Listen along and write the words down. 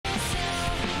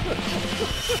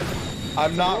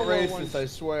I'm not racist, I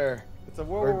swear. It's a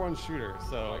World War I shooter,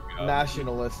 so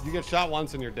nationalist. you get shot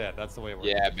once and you're dead. That's the way it works.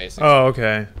 Yeah, basically. Oh,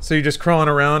 okay. So you're just crawling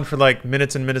around for like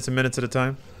minutes and minutes and minutes at a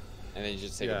time? And then you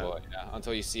just take a bullet,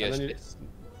 until you see and a...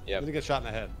 then you get shot in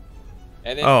the head.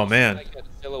 And then oh, you man. see, like, a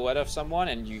silhouette of someone,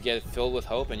 and you get filled with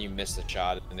hope, and you miss the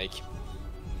shot, and they...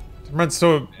 Reminds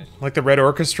so like the Red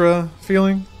Orchestra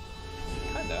feeling?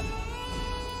 Kinda.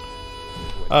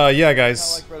 Yeah, guys.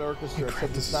 I like Red Orchestra,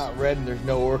 except it's not red and there's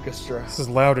no orchestra. This is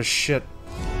loud as shit.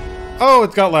 Oh,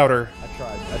 it got louder. I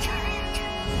tried.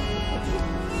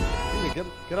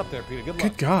 Get up there, Peter. Good luck.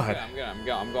 Good God. Yeah,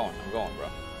 I'm going,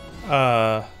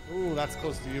 bro. Ooh, that's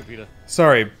close to you, Peter.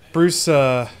 Sorry, Bruce.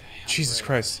 Jesus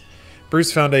Christ,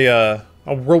 Bruce found a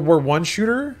World War I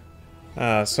shooter.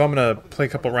 So I'm gonna play a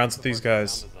couple rounds with these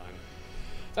guys.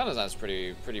 Sound design's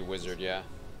pretty wizard, yeah.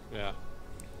 Yeah.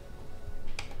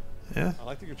 Yeah. I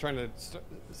like that you're trying to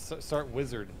start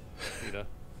wizard, Peter.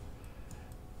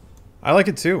 I like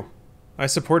it too. I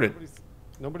support it.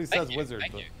 Nobody says wizard.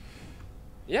 Thank you.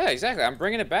 Yeah, exactly. I'm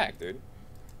bringing it back, dude.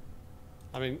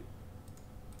 I mean,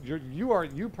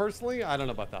 you personally. I don't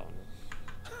know about that one.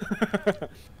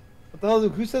 What the hell?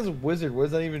 Who says wizard? What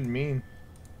does that even mean?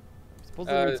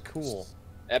 Supposedly it's cool.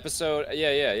 Episode,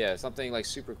 yeah. Something like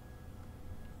super,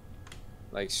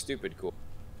 like stupid cool.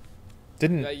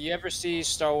 Didn't you ever see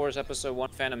Star Wars Episode 1: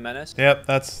 Phantom Menace? Yep,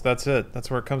 that's it. That's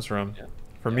where it comes from. Yeah.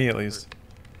 For me, at least.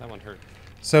 That one hurt.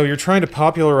 So you're trying to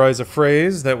popularize a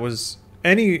phrase that was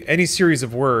any series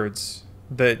of words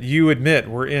that you admit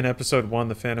were in Episode 1: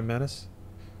 The Phantom Menace?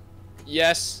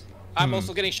 Yes. I'm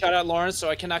also getting shot at, Lawrence, so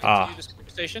I cannot continue this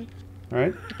conversation. All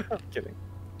right. I'm kidding.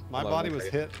 My body was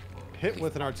hit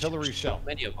with an artillery shell.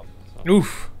 Many of them. So.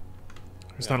 Oof.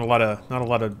 There's not a lot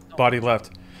of body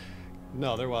left.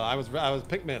 No, there was. I was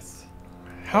pick miss.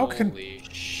 How can? Holy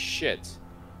shit!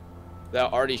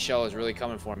 That arty shell is really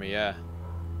coming for me. Yeah.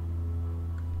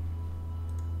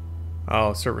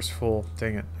 Oh, server's full.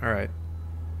 Dang it. All right.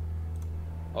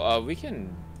 We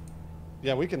can.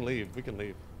 Yeah, we can leave. We can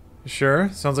leave. Sure.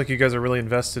 Sounds like you guys are really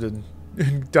invested in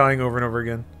dying over and over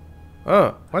again.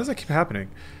 Oh, why does that keep happening?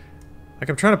 Like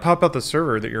I'm trying to pop out the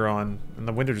server that you're on, and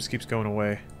the window just keeps going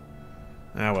away.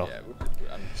 Ah well. Yeah,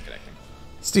 I'm disconnecting.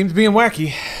 Steam's being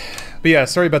wacky. But yeah,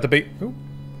 sorry about the bait. Ooh.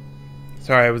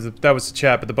 Sorry, that was the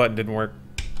chat, but the button didn't work.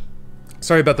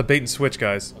 Sorry about the bait and switch,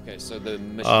 guys. Okay, so the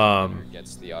machine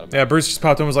gets the automatic. Yeah, Bruce just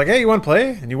popped in and was like, "Hey, you want to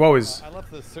play?" And you always I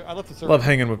left the server. love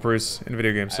hanging with Bruce in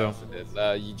video games. So.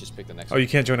 You just pick the next. Oh, you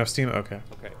can't join off Steam. Okay.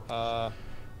 Okay.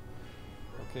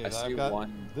 Okay. I see I've got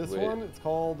one this with... one. It's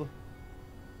called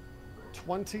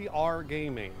 20R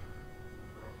Gaming.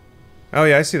 Oh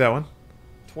yeah, I see that one.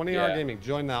 20R Gaming.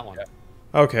 Join that one. Yep.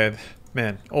 Okay,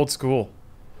 man, old school.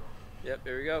 Yep,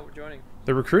 here we go. We're joining.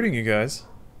 They're recruiting you guys.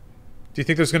 Do you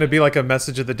think there's going to be like a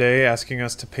message of the day asking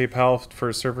us to PayPal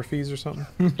for server fees or something?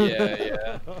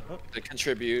 Yeah. To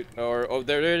contribute, or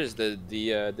there it is, the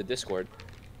Discord.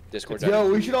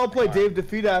 Yo, we should all play Dave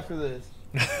Defeat after this.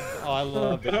 Oh, I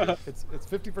love it. It's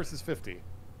 50 versus 50.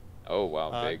 Oh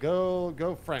wow, big.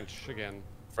 Go French again.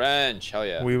 French, hell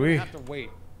yeah. Oui, You oui. have to wait.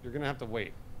 You're gonna have to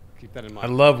wait. Keep that in mind. I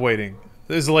love waiting.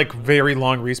 This is like very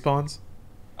long respawns.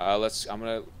 I'm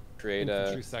gonna create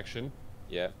Infantry section.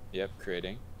 Yep,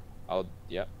 creating.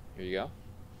 Yep, here you go.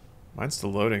 Mine's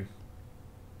still loading.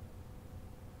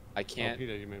 I can't. Oh,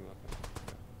 Peter, you made me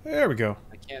There we go.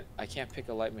 I can't pick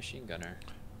a light machine gunner.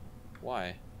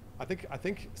 Why? I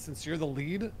think since you're the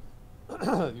lead,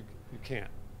 you can't.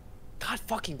 God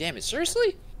fucking damn it!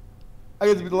 Seriously? I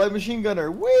get to be the light machine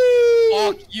gunner. Whee!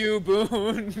 Fuck you,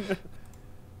 Boone.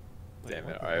 Damn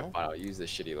what it! the All right, hell? fine. I'll use this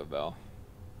shitty label.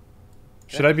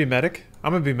 Should I be medic?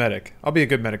 I'm gonna be medic. I'll be a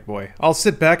good medic boy. I'll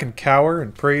sit back and cower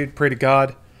and pray to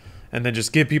God, and then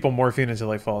just give people morphine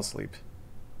until I fall asleep.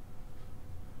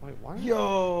 Wait, why?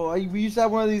 Yo, we used to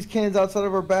have one of these cans outside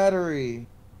of our battery.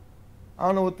 I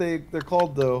don't know what they're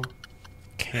called though.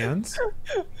 Cans?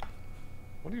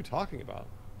 What are you talking about?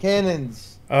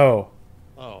 Cannons, Oh.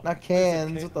 Oh. not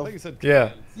cans. I What thought the? you said Yeah.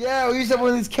 cans. Yeah, we used to have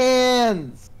one of these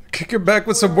cans. Kick it back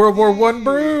with some World War I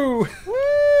brew.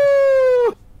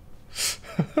 Woo!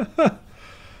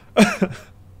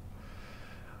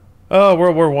 Oh,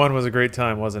 World War I was a great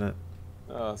time, wasn't it?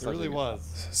 Oh, It really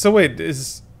was. So wait,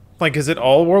 is it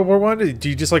all World War I? Do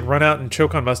you just like run out and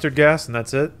choke on mustard gas and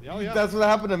that's it? Oh yeah. That's what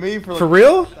happened to me for like For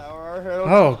real? an hour. I don't Oh,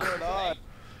 know what's going on.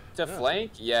 To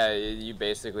flank, yeah, you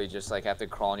basically just like have to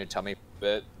crawl on your tummy a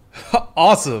bit.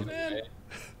 Awesome.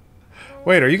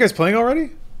 Wait, are you guys playing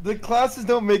already? The classes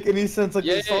don't make any sense. Like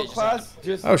Yeah, the assault yeah, class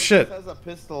just Oh, shit. has a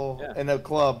pistol Yeah. and a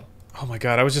club. Oh my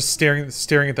god, I was just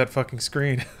staring at that fucking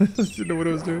screen. Didn't know what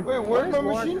I was doing. Wait, where'd my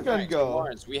Lawrence, machine gun go?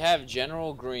 Lawrence, we have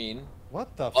General Green,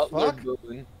 What the Butler fuck?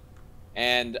 Boone,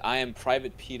 and I am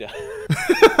Private PETA.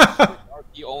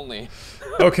 RP only.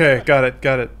 Okay, got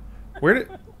it.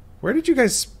 Where did you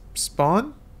guys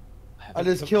spawn? I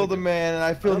just killed a man and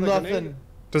I feel Another grenade? nothing.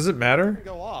 Does it matter? Didn't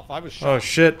go off. I was shot. Oh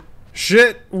shit.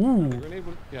 Shit! The Ooh. grenade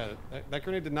was, yeah, that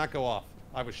grenade did not go off.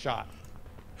 I was shot.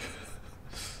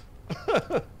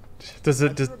 Does I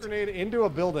it threw just a grenade into a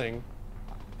building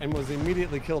and was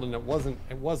immediately killed, and it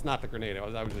was not the grenade.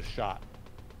 I was just shot.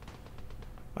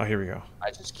 Oh, here we go. I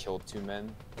just killed 2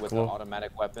 men with Cool. an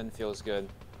automatic weapon. Feels good.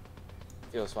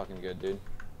 Feels fucking good, dude.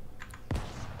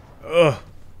 Ugh.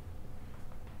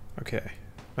 Okay.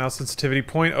 Mouse sensitivity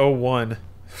 0.01.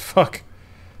 Fuck.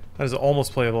 That is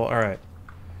almost playable. Alright.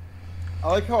 I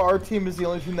like how our team is the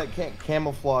only team that can't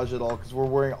camouflage at all because we're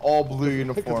wearing all blue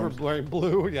Because uniforms. we're wearing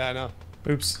blue. Yeah, I know.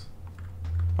 Oops.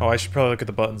 Oh, I should probably look at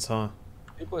the buttons, huh?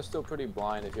 People are still pretty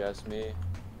blind, if you ask me.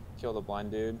 Kill the blind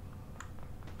dude.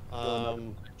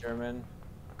 German.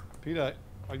 PETA,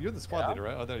 oh, you're the squad Yeah? leader,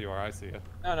 right? Oh, there you are. I see you.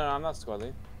 No, I'm not squad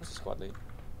lead. What's a squad lead?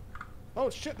 Oh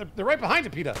shit! They're right behind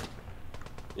you, PETA.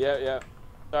 Yeah.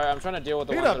 Sorry, I'm trying to deal with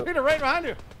the ones that PETA, right behind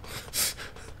you.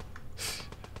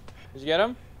 Did you get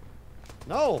him?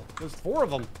 No, there's 4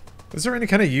 of them. Is there any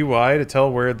kind of UI to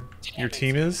tell where your it.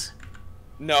 team is?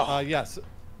 No. Yes.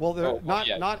 Well, they're Oh, not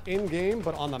yeah. not in game,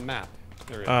 but on the map.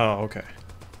 There he is. Oh, okay.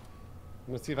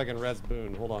 I'm gonna see if I can res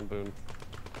Boone. Hold on, Boone.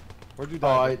 Where'd you Oh,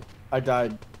 die? I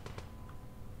died.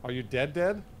 Are you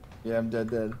dead? Yeah, I'm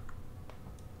dead.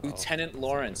 Lieutenant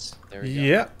Lawrence. There we go.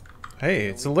 Yeah. Hey,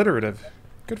 it's alliterative.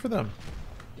 Good for them.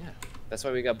 Yeah. That's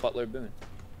why we got Butler Boone.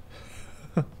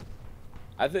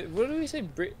 What do we say?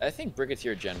 I think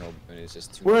Brigadier General Boone is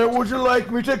just too Where much. would you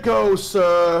like me to go,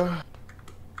 sir?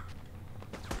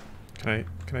 Can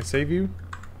I save you?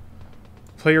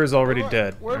 Player is already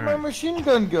dead. Where'd my Alright. machine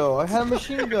gun go? I had a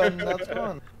machine gun. That's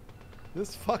gone.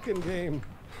 This fucking game.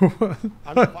 What?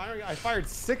 I fired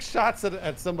 6 shots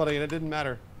at somebody and it didn't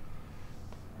matter.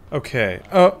 Okay.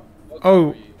 Oh.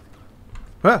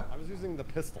 Huh. I was using the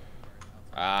pistol.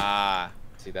 Ah.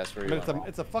 See, that's where I you mean, went.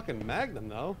 it's a fucking Magnum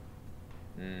though.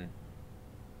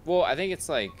 Well, I think it's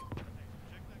like.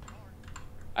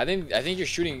 I think you're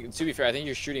shooting. To be fair, I think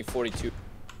you're shooting 42.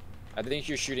 I think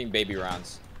you're shooting baby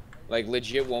rounds. Like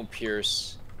legit won't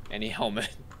pierce any helmet.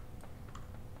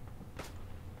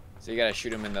 So you gotta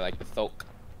shoot him in the the thoke.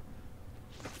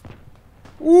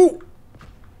 Ooh.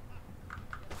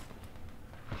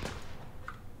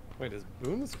 Wait, is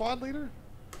Boone the squad leader?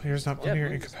 Player's not Yeah, near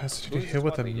Boone's- incapacitated. Boone's Hit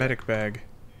with a squad lead, yeah. medic bag.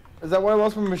 Is that why I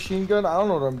lost my machine gun? I don't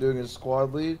know what I'm doing as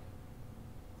squad lead.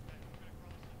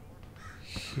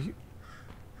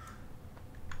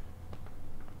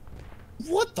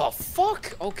 What the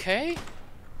fuck? Okay.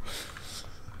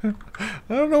 I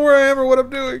don't know where I am or what I'm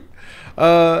doing.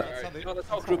 That's how they- No, let's all that's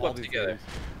how group all up these together. games.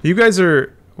 You guys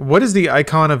are. What is the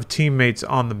icon of teammates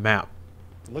on the map?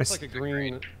 It looks I like a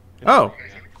green. Oh.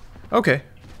 Okay.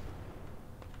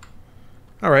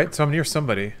 Alright, so I'm near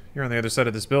somebody. You're on the other side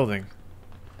of this building.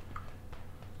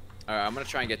 Alright, I'm gonna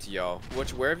try and get to y'all.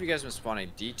 Where have you guys been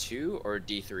spawning? D2 or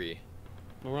D3?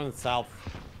 We're running south.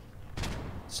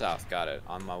 South, got it.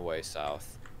 On my way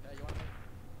south.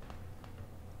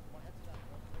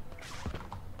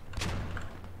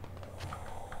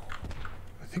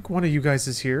 I think one of you guys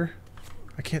is here.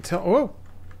 I can't tell. Oh!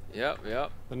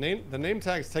 Yep. The name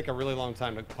tags take a really long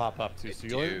time to pop up too, so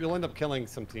do. you'll end up killing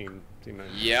some teammates.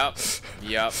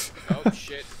 Yep. Oh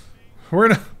shit. We're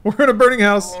in a burning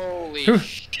house. Holy Who-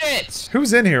 shit!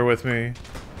 Who's in here with me?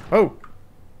 Oh.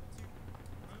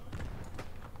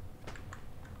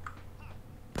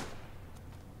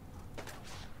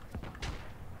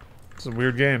 It's a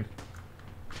weird game.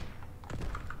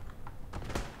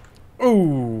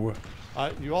 Ooh.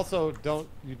 You also don't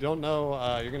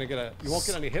know you're gonna get you won't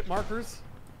get any hit markers.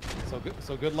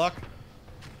 So good luck.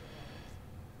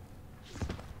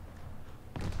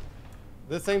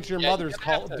 This ain't your Yeah, you mother's kinda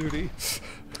Call have of to- Duty.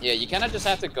 Yeah, you kind of just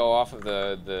have to go off of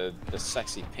the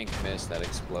sexy pink mist that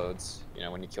explodes. You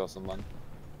know when you kill someone.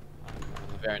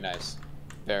 Very nice.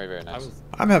 Very nice.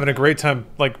 I'm having a great time.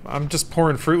 Like, I'm just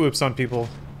pouring Fruit Loops on people.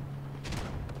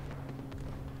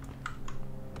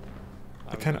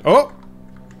 I kind of. Oh!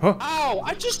 Oh! Ow!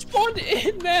 I just spawned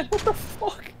in, man. What the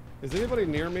fuck? Is anybody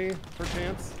near me, per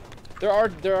chance? They're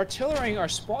artillerying our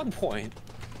spawn point.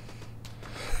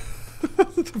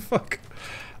 What the fuck?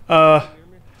 I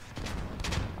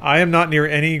am not near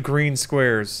any green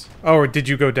squares. Oh, or did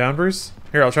you go down, Bruce?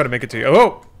 Here, I'll try to make it to you.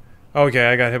 Oh! Okay,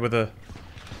 I got hit with a...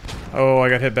 Oh, I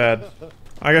got hit bad.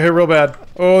 I got hit real bad.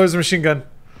 Oh, there's a machine gun.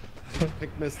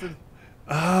 Pink misted.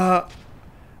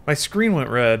 My screen went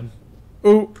red.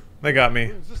 Ooh, they got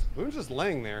me. Boone's just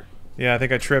laying there. Yeah, I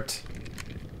think I tripped.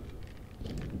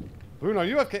 Boone, are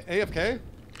you AFK?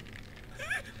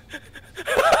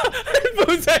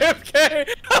 Boone's AFK.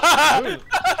 Boone,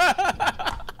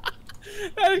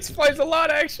 That explains a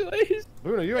lot, actually.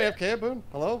 Boone, are you AFK, Boone?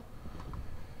 Hello?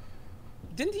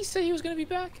 Didn't he say he was gonna be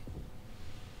back?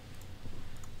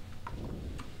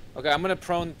 Okay, I'm gonna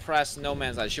prone press no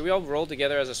man's land. Should we all roll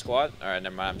together as a squad? All right,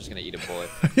 never mind. I'm just gonna eat a bullet.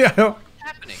 Yeah. What's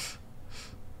happening?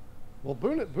 Well,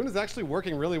 Boone is actually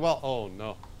working really well. Oh,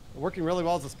 no. Working really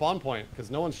well as a spawn point,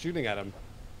 because no one's shooting at him.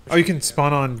 Oh, you can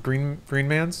spawn on green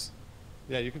man's?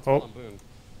 Yeah, you can spawn Oh. on Boone.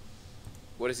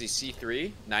 What is he?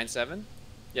 C3? 9-7?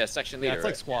 Yeah, section leader. Yeah, it's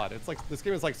like right? squad. It's like, this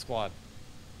game is like squad.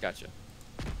 Gotcha.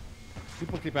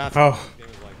 People keep asking Oh. what this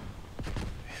game is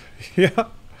like. Yeah.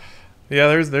 Yeah,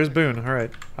 there's Boone. All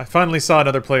right. I finally saw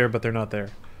another player, but they're not there.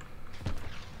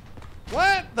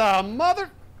 What the mother?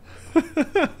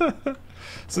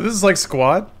 So this is like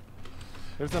squad?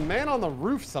 There's a man on the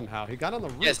roof somehow. He got on the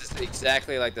roof. Yes, it's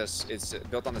exactly like this. It's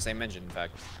built on the same engine, in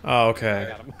fact. Oh, I okay.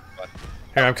 got him.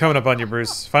 Here, I'm coming up on you,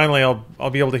 Bruce. Finally, I'll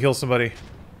be able to heal somebody.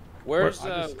 Where's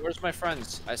I where's my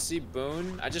friends? I see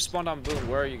Boone. I just spawned on Boone.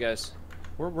 Where are you guys?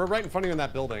 We're right in front of you in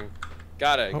that building.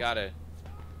 Got it. Oh. Got it.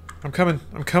 I'm coming.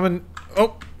 I'm coming.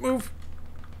 Oh, move.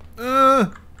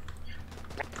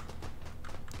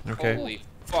 Okay. Holy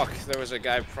fuck! There was a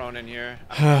guy prone in here.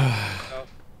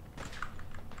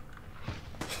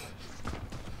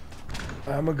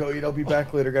 Oh, I'm gonna go eat. I'll be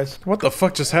back later, guys. What the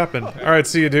fuck just happened? All right,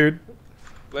 see you, dude.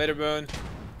 later, Boone.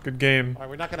 Good game. All right,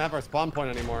 we're not gonna have our spawn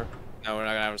point anymore. No, we're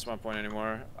not gonna have a spawn point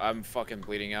anymore. I'm fucking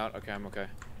bleeding out. Okay, I'm okay.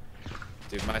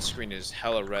 Dude, my screen is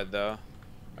hella red though.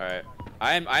 All right,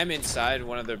 I'm inside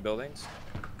one of their buildings.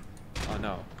 Oh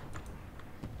no.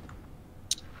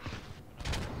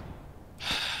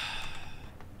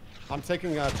 I'm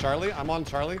taking Charlie. I'm on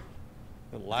Charlie.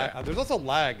 The lag. Okay. There's also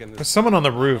lag in There's this. someone on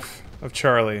the roof of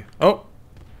Charlie. Oh.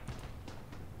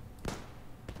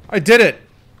 I did it.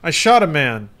 I shot a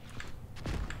man.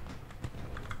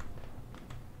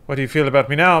 What do you feel about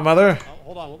me now, mother? Oh,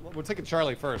 hold on. We're taking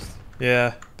Charlie first.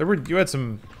 Yeah, you had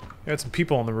some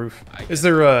people on the roof. I Is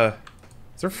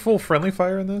there full friendly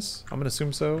fire in this? I'm gonna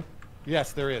assume so.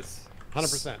 Yes, there is.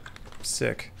 100%.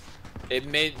 Sick. It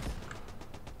made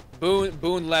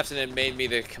Boone left and it made me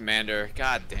the commander.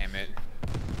 God damn it.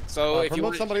 So if you Promote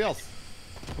want somebody else.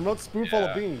 Promote spoonful Yeah.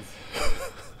 of beans.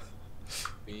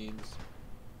 beans,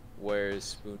 where's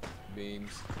spoon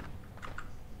beans?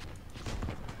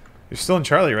 You're still in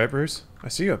Charlie, right, Bruce? I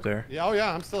see you up there. Yeah. Oh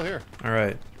yeah. I'm still here. All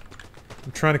right.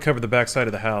 I'm trying to cover the backside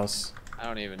of the house. I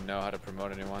don't even know how to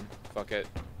promote anyone. Fuck it.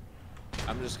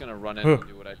 I'm just gonna run in Huh. and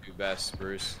do what I do best,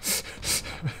 Bruce.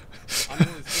 I'm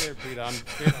really scared, Peter. I'm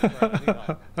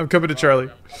scared. I'm coming to Charlie.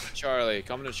 Charlie,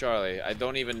 coming to Charlie. I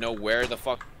don't even know where the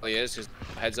fuck Charlie is, because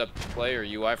heads up play or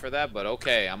UI for that, but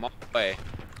okay, I'm on the way.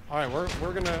 All right,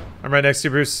 we're gonna. I'm right next to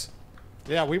you, Bruce.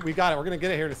 Yeah, we got it. We're gonna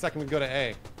get it here in a second. We go to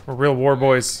A. We're real war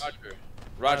boys.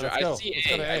 Roger, Alright, let's go. I see Let's A.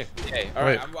 go to A. I see A. All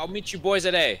Right. right, I'll meet you boys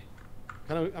at A.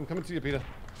 I'm coming to you, Peter.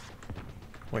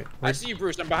 Wait, I see you,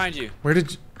 Bruce. I'm behind you. where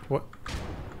did you... What?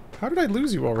 How did I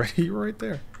lose you already? You were right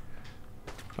there.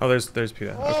 Oh, there's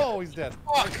PETA. Okay. Oh, he's dead.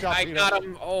 Fuck, Nice job, I Peter. got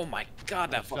him. Oh my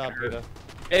god, that Nice fucking job, hurt. Peter.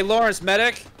 Hey, Lawrence,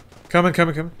 medic.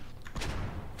 Coming.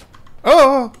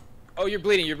 Oh! Oh, you're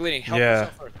bleeding. You're bleeding. Help Yeah.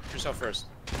 yourself first. Help yourself first.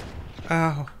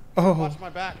 Ow. Oh. Watch my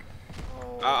back.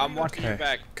 I'm watching your Okay.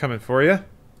 back. Coming for you.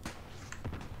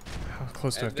 How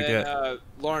close do I have And to then, get?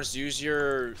 Lawrence, use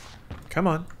your. Come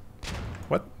on.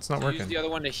 What? It's not Use the working. other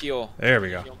one to heal. There we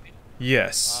go. Heal me.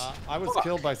 Yes. I was Fuck.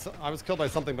 killed by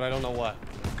something, but I don't know what.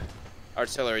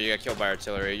 Artillery. You got killed by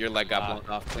artillery. Your leg got Ah. blown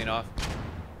off. Clean off.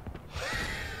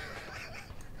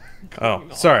 Oh,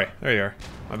 sorry. There you are.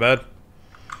 My bad.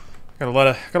 Got a lot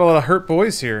of hurt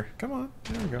boys here. Come on.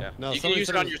 There we go. Yeah. No, you can somebody use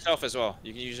it said on it was- yourself as well.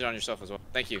 You can use it on yourself as well.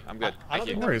 Thank you. I'm good. I don't Thank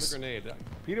you. think that was a Worries. grenade.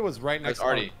 Peter was right next That's to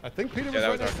Artie. me. I think Peter Yeah, was that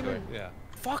right was next to me. artillery. Yeah.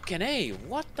 Fucking A.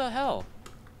 What the hell?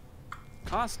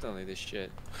 Constantly this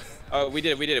shit. Oh, we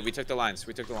did it. We took the lines.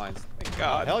 Thank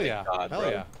God. Hell Thank yeah. God, Hell bro.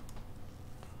 yeah.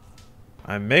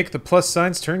 I make the plus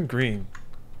signs turn green.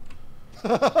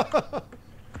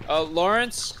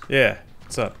 Lawrence. Yeah.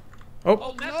 What's up? Oh,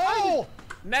 Oh, No!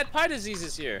 Mad Pie Disease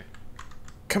is here.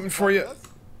 coming for you.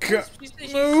 That's-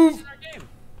 He's Move. in our game.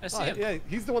 I see Oh, him. yeah,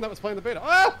 he's the one that was playing the beta.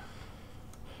 Ah!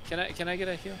 Can I get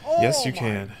a heal? Oh, Yes, you my-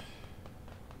 can.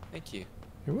 Thank you.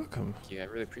 You're welcome. Thank you. I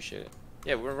really appreciate it.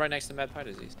 Yeah, we're right next to Mad Pie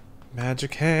Disease.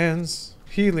 Magic hands,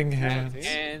 healing hands.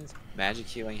 And magic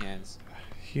healing hands.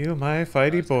 Heal my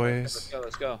fighty Let's boys.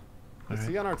 go. Is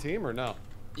he on our team or no?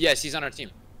 Yes, he's on our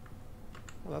team.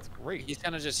 Oh, that's great.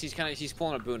 He's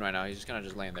pulling a boon right now. He's just kind of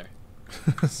just laying there.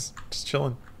 Just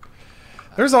chilling.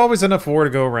 There's always enough war to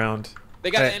go around.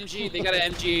 They got an MG. They got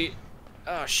an MG.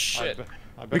 Oh shit.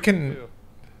 I bet We can- you do.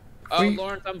 Oh,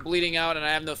 Lawrence, I'm bleeding out and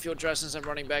I have no field dressings. I'm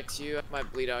running back to you. I might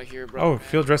bleed out here, bro. Oh,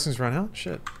 field dressings run out?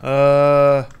 Shit.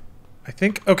 I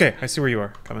think... Okay, I see where you are.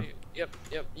 Coming. Yep.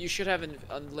 You should have an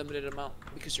unlimited amount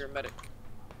because you're a medic.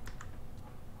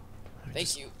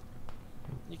 Thank you.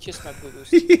 You kissed my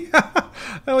boo-boos. Yeah,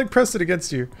 I like pressed it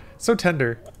against you. So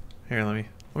tender. Here, let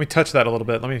me touch that a little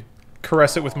bit. Let me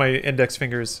caress it with my index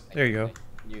fingers. There you go.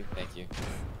 Thank you.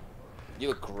 You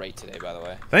look great today, by the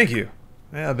way. Thank you.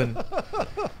 Yeah, I've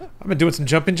been doing some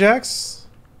jumping jacks.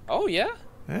 Oh yeah,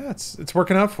 Yeah, it's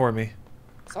working out for me.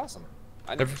 that's awesome.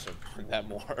 I never should have done that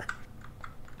more.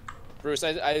 Bruce,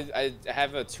 I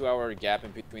have a 2-hour gap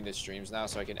in between the streams now,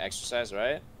 so I can exercise.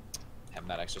 Right? Have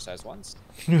not exercised once.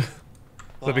 Does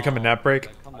that become a nap break?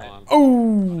 Come on.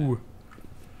 Oh!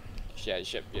 Shit.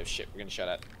 We're gonna shut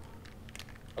up.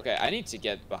 Okay, I need to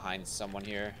get behind someone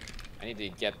here. I need to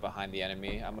get behind the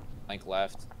enemy. I'm gonna flank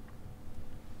left.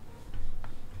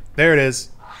 There it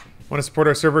is. Want to support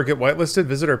our server, get whitelisted?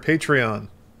 Visit our Patreon.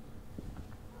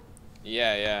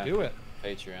 Yeah. Do it.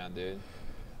 Patreon, dude.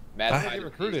 I Mad get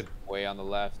recruited. Way on the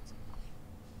left.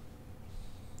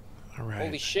 All right.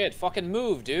 Holy shit! Fucking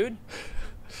move, dude.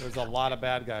 There's a lot of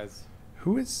bad guys.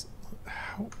 Who is...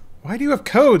 Why do you have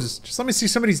codes? Just let me see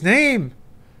somebody's name.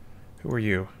 Who are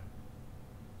you?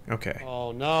 Okay.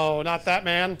 Oh no, not that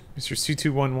man. Mr.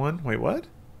 C211? Wait, what?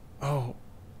 Oh.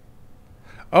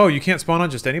 Oh, you can't spawn on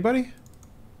just anybody?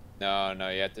 No,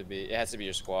 you have to be. It has to be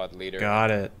your squad leader.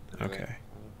 Got it. Okay.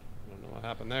 I don't know what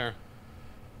happened there.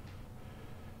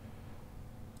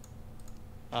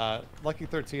 Lucky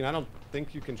 13. I don't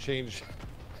think you can change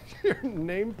your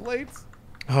nameplates.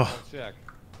 Oh, I'll check.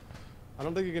 I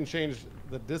don't think you can change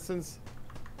the distance,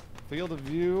 field of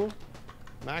view,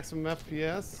 maximum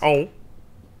FPS, oh.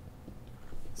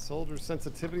 soldier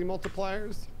sensitivity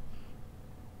multipliers.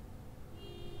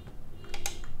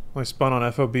 I spawn on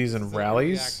FOBs and This is a early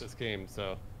rallies. access game,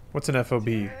 so What's an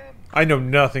FOB? I know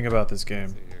nothing about this let's game.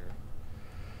 see here.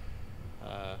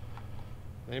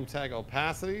 Name tag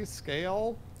opacity,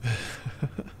 scale.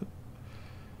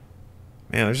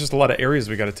 Man, there's just a lot of areas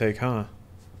we gotta take, huh?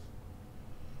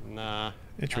 Nah.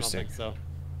 Interesting. I don't think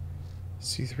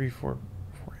so. C3448.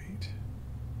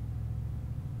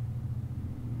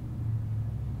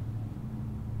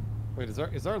 Wait,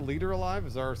 is our leader alive?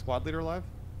 Is our squad leader alive?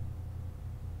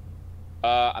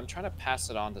 I'm trying to pass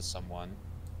it on to someone.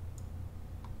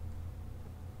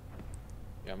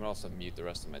 Yeah, I'm gonna also mute the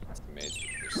rest of my teammates.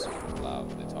 They're super loud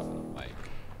when they talk on the mic.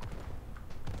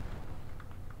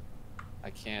 I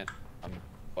can't. I'm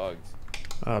bugged.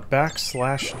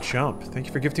 /jump. Thank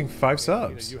you for gifting 5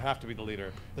 subs. You have to be the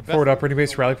leader. The Forward best operating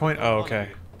base rally point? Oh, okay.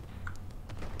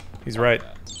 He's right.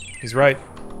 Yeah. He's right.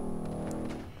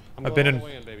 I'm I've been going in- all the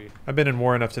way in, baby. I've been in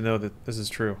war enough to know that this is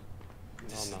true.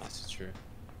 No, I'm not. This is true.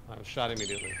 I was shot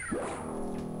immediately.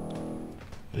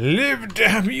 Live,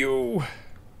 damn you!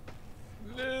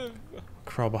 Live.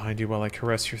 Crawl behind you while I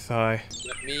caress your thigh.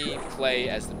 Let me play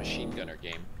as the machine gunner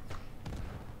game.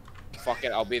 Fuck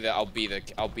it, I'll be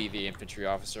the infantry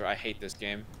officer. I hate this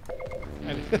game.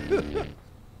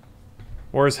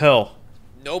 War is hell.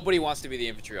 Nobody wants to be the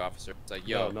infantry officer. It's like,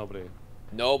 yo, No, nobody.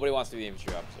 nobody wants to be the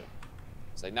infantry officer.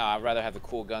 It's like, nah, I'd rather have the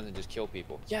cool guns and just kill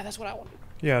people. Yeah, that's what I want to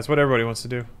do. Yeah, that's what everybody wants to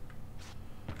do.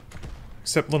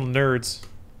 Except little nerds.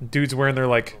 Dudes wearing their,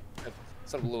 like,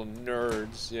 Some little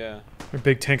nerds, yeah. their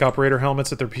big tank operator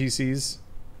helmets at their PCs.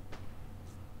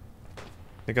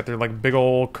 They got their, like, big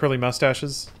old curly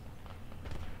mustaches.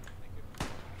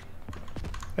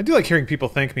 I do like hearing people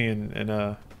thank me in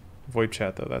VoIP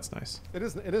chat, though. That's nice. It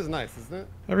is nice, isn't it?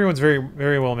 Everyone's very,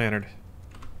 very well mannered.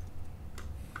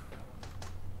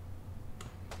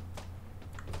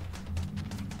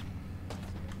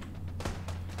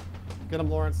 Get him,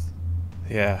 Lawrence.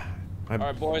 Yeah. All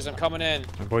right, boys, I'm coming in.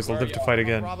 My boys will Where live are to y'all? fight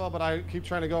again. Bravo, but I keep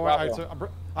trying to go. Bravo. Alright, so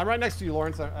I'm right next to you,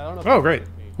 Lawrence. I don't know. If Oh, you great.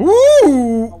 can see me.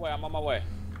 Woo! I'm on my way.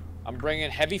 I'm bringing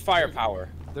heavy firepower.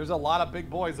 There's a lot of big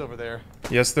boys over there.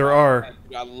 Yes, there are.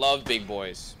 I love big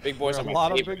boys. Big boys There's are a my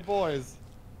lot of favorite. big boys.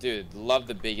 Dude, love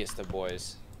the biggest of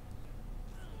boys.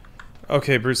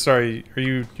 Okay, Bruce, sorry. Are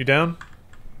you down?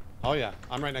 Oh yeah,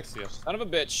 I'm right next to you. Son of a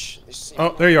bitch. They see me.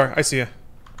 Oh, there you are. I see you.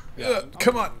 Yeah,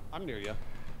 Come on. I'm near you.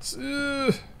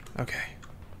 Okay.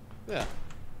 Yeah.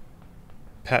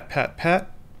 Pat, pat,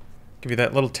 pat. Give you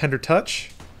that little tender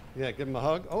touch. Yeah, give him a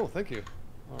hug. Oh, thank you.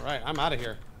 All right, I'm out of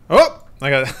here. Oh! I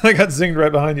got zinged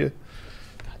right behind you.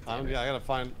 Yeah, I gotta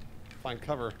find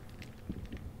cover.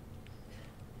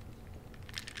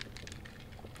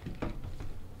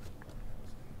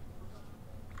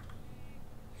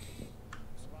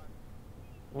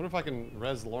 wonder if I can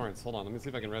res Lawrence. Hold on, let me see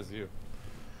if I can res you.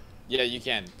 Yeah, you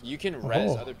can. You can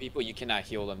res other people. You cannot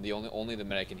heal them. Only the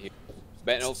medic can heal.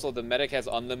 But also the medic has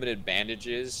unlimited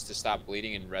bandages to stop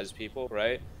bleeding and res people,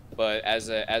 right? But as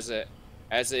an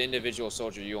individual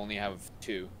soldier, you only have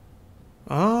 2.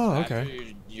 Oh, So okay. after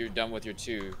you're done with your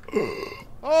 2.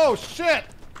 Oh shit!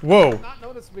 Whoa. Did not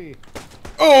notice me.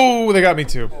 Oh, they got me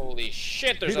too. Holy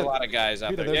shit! There's a lot of guys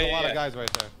out Peter, there. there's Yeah, a lot yeah. of guys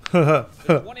right there.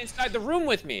 There's one inside the room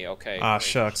with me. Okay. Ah, great.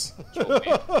 shucks. Killed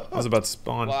me I was about to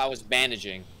spawn. while I was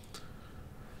bandaging.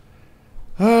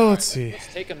 Oh, let's see.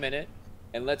 Let's take a minute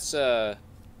and let's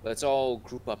all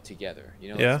group up together.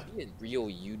 You know, Yeah. let's be a real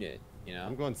unit. You know.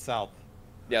 I'm going south.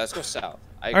 Yeah, let's go south.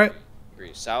 I All right.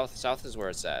 agree. South is where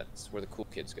it's at. It's where the cool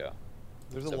kids go.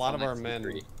 There's a Except lot for of our men.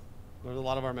 1903. There's a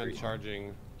lot of our men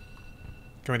charging.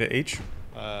 Going to H?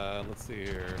 Let's see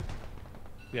here.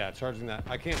 Yeah, charging that.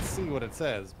 I can't see what it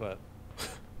says, but.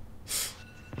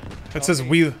 It says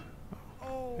we...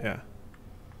 Yeah.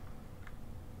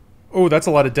 Oh, that's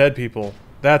a lot of dead people.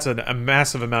 That's a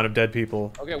massive amount of dead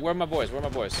people. Okay, where are my boys? Where are my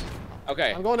boys?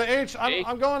 Okay. I'm going to H.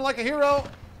 I'm going like a hero.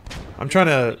 I'm trying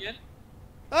to... Again?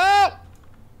 Oh!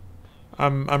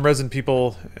 I'm resin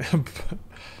people.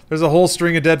 There's a whole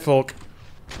string of dead folk.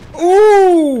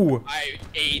 Ooh! I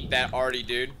ate that already,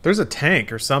 dude. There's a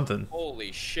tank or something.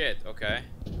 Holy shit. Okay.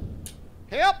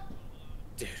 Help!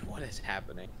 Dude, what is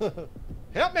happening?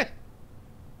 Help me!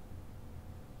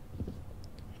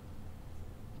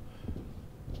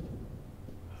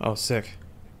 Oh, sick.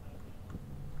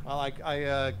 Well,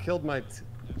 I killed my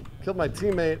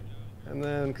teammate, and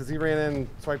then because he ran in,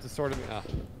 swiped the sword at me. Oh.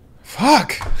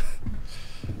 Fuck!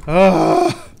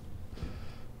 Ugh.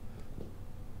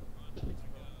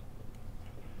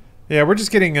 Yeah, we're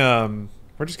just getting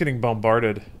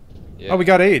bombarded. Yeah. Oh, we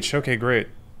got H. Okay, great.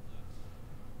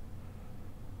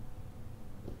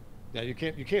 Yeah, you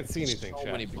can't see anything, So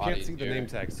Chad. many You can't bodies, see the dude. name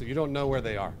tags, so you don't know where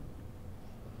they are.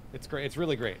 It's great. It's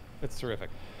really great. It's terrific.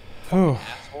 Oh.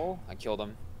 Asshole. I killed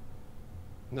him.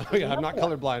 No, yeah, I'm not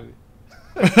colorblind.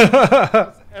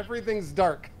 Everything's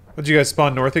dark. Did you guys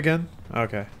spawn north again?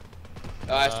 Okay.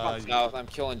 I spawned south. I'm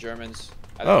killing Germans.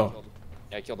 I Oh. killed them.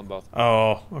 Yeah, I killed them both.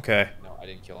 Oh, okay. No, I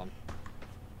didn't kill them.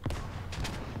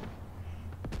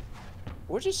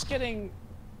 We're just getting...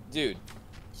 Dude,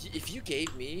 if you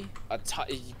gave me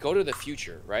you go to the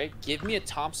future, right? Give me a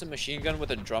Thompson machine gun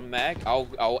with a drum mag,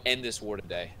 I'll end this war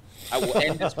today. I will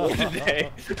end this war today.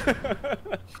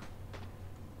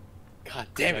 God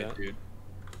damn it, dude.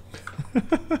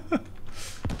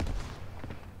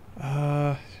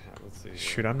 Let's see. Here.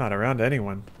 Shoot, I'm not around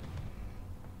anyone.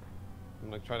 I'm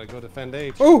gonna try to go defend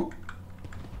H. Oh!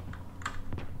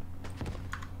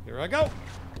 Here I go.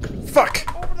 Fuck!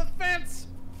 Over the fence.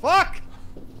 Fuck.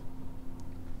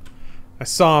 I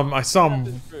saw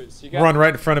him run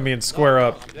right in front of me and square No,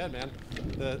 up. I'm dead,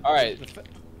 man. All right.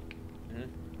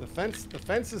 The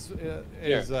fence is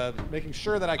making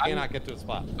sure that I cannot get to a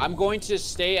spot. I'm going to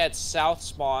stay at South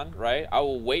Spawn, right? I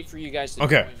will wait for you guys to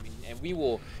Okay. join me, and we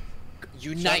will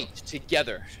unite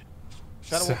together.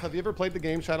 Shadow Wolf, have you ever played the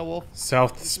game Shadow Wolf?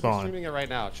 South You should be spawn. streaming it right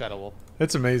now, Shadow Wolf.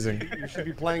 It's amazing. You should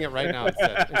be playing it right now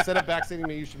instead. Instead of backseating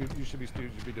me, you should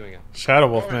be doing it. Shadow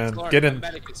Wolf, Lawrence, man. Lawrence, Get my in.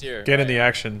 medic is here. Get in the Alright.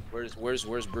 action.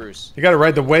 Where's Bruce? You gotta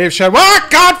ride the wave, Shadow. Ah,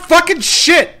 God, fucking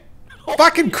shit!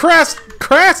 Fucking crest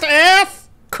ass!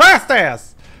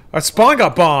 Our spawn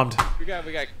got bombed. We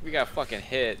got fucking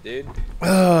hit, dude.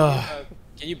 Ugh.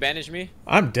 Can you bandage me?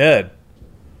 I'm dead.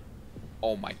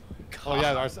 Oh my Oh god.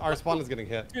 yeah, our spawn is getting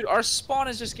hit. Dude, our spawn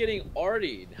is just getting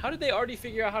artied. How did they already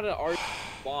figure out how to art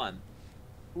spawn?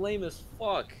 Lame as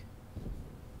fuck.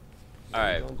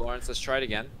 Alright, Lawrence, let's try it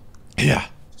again. Yeah.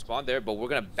 Spawn there, but we're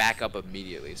gonna back up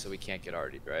immediately so we can't get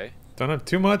artied, right? Don't have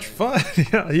too much fun.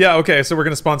 Yeah, okay, so we're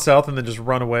gonna spawn south and then just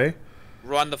run away.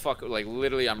 Run the fuck, like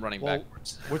literally I'm running Well,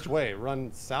 backwards. which way?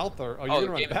 Run south or you're Oh, gonna the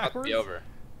run game's about to backwards? be over.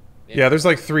 Yeah, there's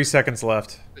like 3 seconds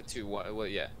left. The 2-1, well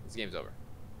yeah, this game's over.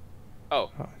 Oh.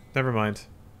 Oh, never mind.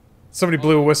 Somebody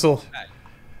blew a whistle. Back.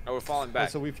 Oh, we're falling Oh, back.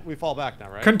 so we fall back now,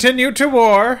 right? Continue to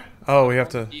war. Oh, we have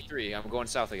to... D3, I'm going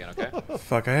south again, okay?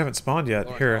 Fuck, I haven't spawned yet.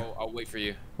 Lawrence, Here. I'll wait for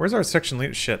you. Where's our section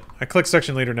leader? Shit. I click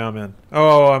section leader now, man.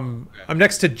 Oh, I'm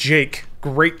next to Jake.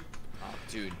 Great. Oh,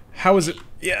 dude. How is it?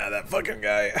 Yeah, that fucking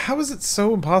guy. How is it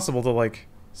so impossible to like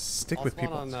stick I'll with spawn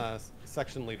people? on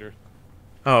section leader.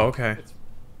 Oh, okay.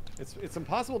 It's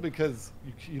impossible because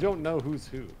you don't know who's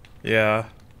who. Yeah.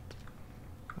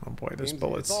 Oh boy, there's Games-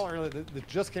 bullets. It's all early. It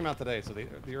just came out today, so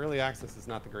the early access is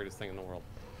not the greatest thing in the world.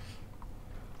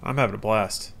 I'm having a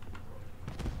blast.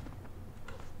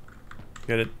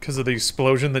 Get it? Because of the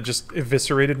explosion that just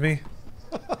eviscerated me?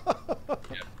 Yeah,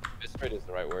 eviscerate is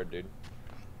the right word, dude.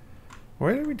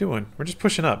 What are we doing? We're just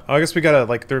pushing up. Oh, I guess we gotta,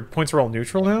 like, their points are all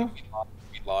neutral now?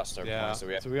 We lost our Yeah, points,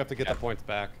 so we have to get the points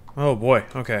back. Oh, boy.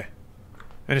 Okay.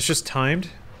 And it's just timed?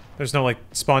 There's no, like,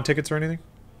 spawn tickets or anything?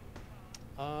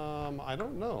 I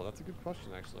don't know. That's a good question,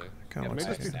 actually. Kinda Yeah, looks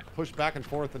maybe like just be pushed back and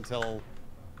forth until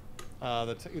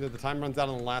either the time runs out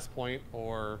on the last point,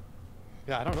 or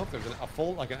yeah, I don't know if there's a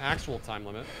full, like, an actual time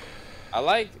limit. I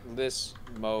like this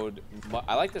mode.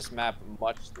 I like this map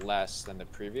much less than the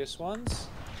previous ones,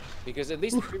 because at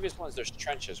least the previous ones there's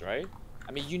trenches, right?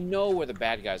 I mean, you know where the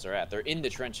bad guys are at. They're in the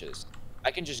trenches.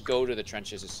 I can just go to the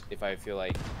trenches if I feel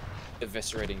like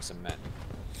eviscerating some men,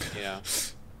 you know.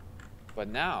 But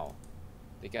now,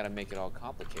 they gotta make it all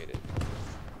complicated.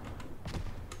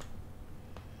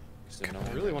 So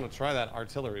I really want to try that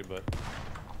artillery, but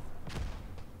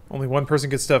Only one person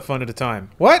gets to have fun at a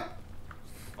time. What?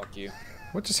 Fuck you.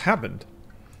 What just happened?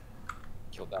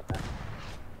 Killed that man.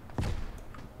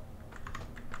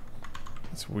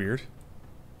 That's weird.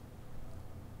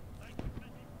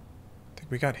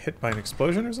 Think we got hit by an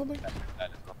explosion or something?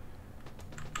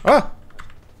 Ah!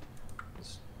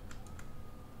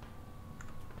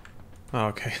 Oh,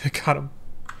 okay, they got him.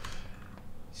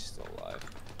 He's still alive.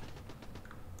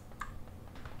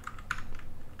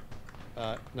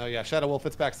 no, yeah, Shadow Wolf,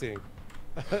 it's backseating.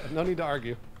 No need to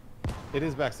argue. It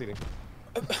is backseating.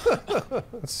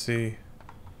 Let's see.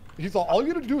 He's all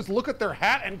you have to do is look at their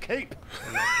hat and cape.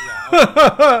 And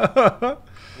yeah,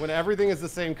 when everything is the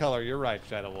same color, you're right,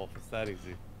 Shadow Wolf. It's that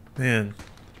easy. Man.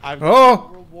 I've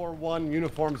got World War I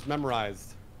uniforms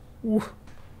memorized. Woo.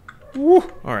 Woo.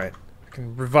 Alright. I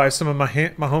can revive some of my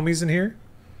homies in here.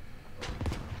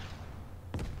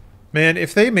 Man,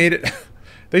 if they made it...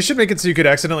 they should make it so you could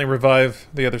accidentally revive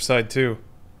the other side, too.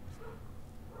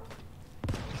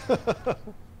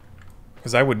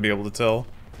 Because I wouldn't be able to tell.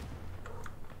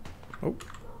 Oh.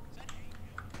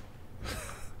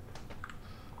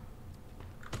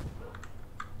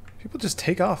 People just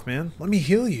take off, man. Let me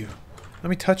heal you. Let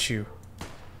me touch you.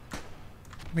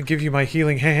 Let me give you my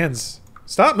healing hands.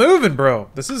 Stop moving, bro.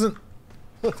 This isn't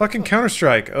fucking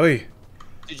Counter-Strike. Oy.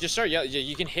 Dude, just start yelling.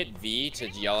 You can hit V to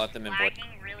yell at them and Really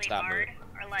stop hard, moving.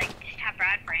 or like just have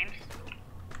rad frames.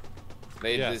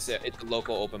 It's a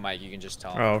local open mic. You can just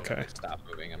tell them. Oh, okay. Stop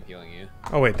moving. I'm healing you.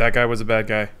 Oh wait, that guy was a bad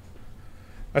guy.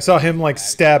 I saw him like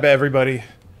stab everybody.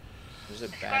 There's a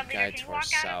bad guy to our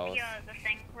south,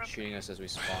 shooting us as we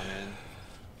spawn in.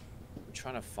 I'm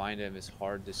trying to find him. It's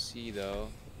hard to see though.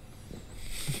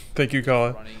 Thank you,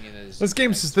 Kala. Running in his This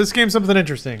game's something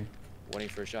interesting. Waiting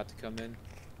for a shot to come in.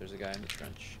 There's a guy in the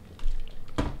trench.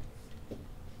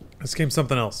 This game's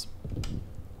something else.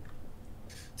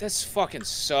 This fucking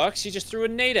sucks. He just threw a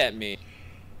nade at me.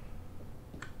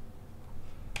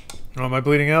 Oh, am I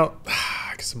bleeding out?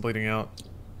 I guess I'm bleeding out.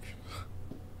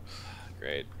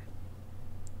 Great.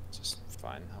 Just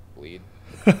fine. I'll bleed.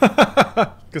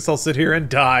 Guess I'll sit here and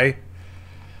die.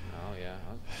 Oh yeah,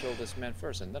 I'll kill this man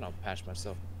first, and then I'll patch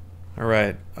myself. All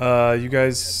right, you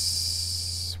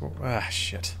guys. Ah,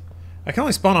 shit. I can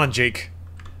only spawn on Jake.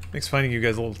 Makes finding you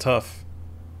guys a little tough.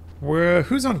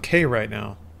 Who's on K right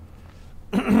now?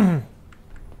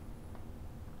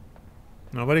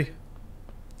 Nobody?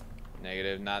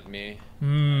 Negative, not me.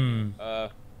 Hmm.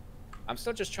 I'm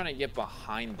still just trying to get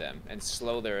behind them and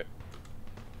slow their.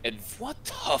 And what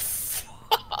the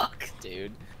fuck,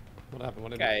 dude? What happened?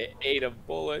 What did Guy ate a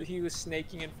bullet. He was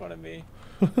snaking in front of me.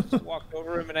 Just walked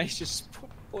over him and I just put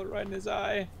a bullet right in his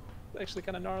eye. It's actually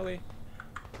kind of gnarly.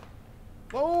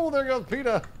 Oh, there goes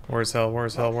PETA. Where's hell?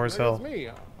 Where's hell? Where's There hell? goes me.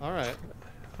 All right.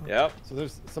 Yep. So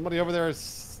there's somebody over there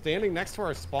standing next to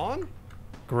our spawn?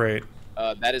 Great.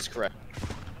 That is correct.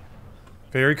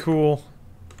 Very cool.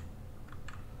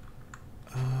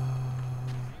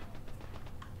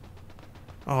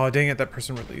 Oh, dang it, that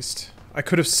person released. I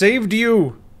could have saved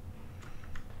you!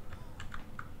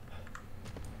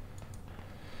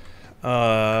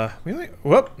 Really?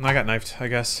 Whoop, I got knifed, I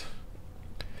guess.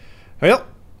 Well.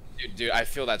 Dude, I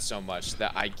feel that so much.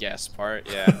 That I guess part,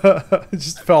 yeah. It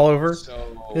just fell over. So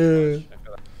much. I feel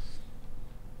that.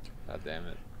 God damn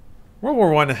it. World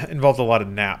War I involved a lot of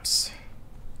naps.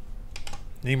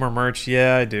 Need more merch?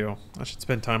 Yeah, I do. I should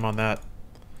spend time on that.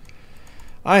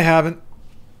 I haven't.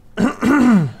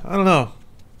 I don't know.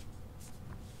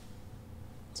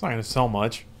 It's not gonna sell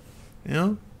much. You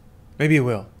know? Maybe it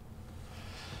will.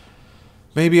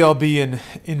 Maybe I'll be in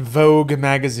Vogue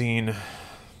magazine.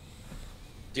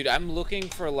 Dude, I'm looking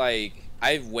for like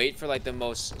I wait for like the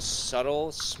most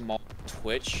subtle, small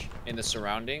twitch in the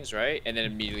surroundings, right? And then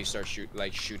immediately start shoot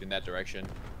in that direction.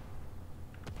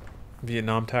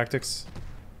 Vietnam tactics.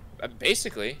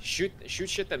 Basically, shoot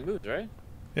shit that moves, right?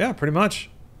 Yeah, pretty much.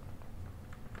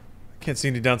 Can't see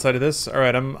any downside of this. All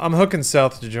right, I'm hooking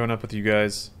south to join up with you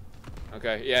guys.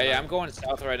 Okay, yeah, I'm going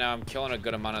south right now. I'm killing a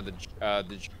good amount of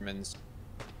the Germans.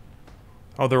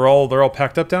 Oh, they're all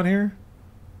packed up down here?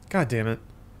 God damn it.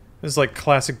 This is like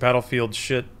classic Battlefield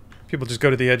shit. People just go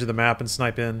to the edge of the map and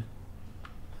snipe in.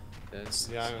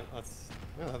 Yeah,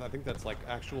 I think that's like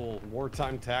actual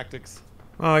wartime tactics.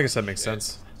 Oh, I guess that makes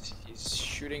sense. He's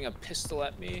shooting a pistol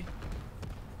at me.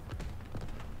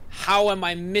 How am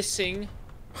I missing?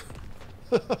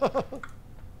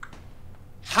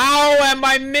 How am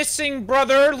I missing,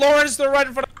 brother? Lawrence, they're right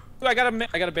in front of you. I got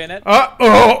a bayonet.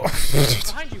 Oh!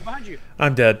 Behind you.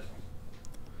 I'm dead.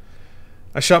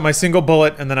 I shot my single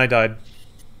bullet and then I died.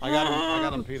 I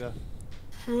got him, Peter.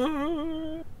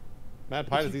 Mad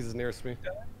pie disease is nearest me.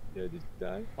 Yeah, did you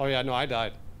die? Oh yeah, no, I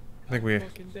died. I think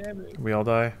Fucking damn it. we all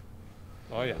die.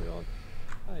 Oh yeah.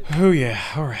 Oh yeah,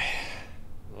 alright.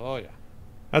 Oh yeah.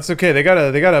 That's okay, they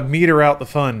gotta meter out the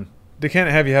fun. They can't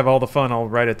have you have all the fun all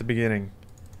right at the beginning.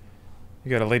 You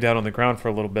gotta lay down on the ground for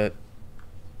a little bit.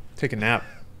 Take a nap.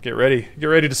 Get ready. Get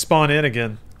ready to spawn in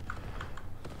again.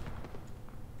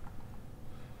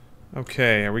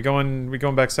 Okay, are we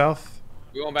going back south?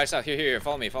 We're going back south. Here.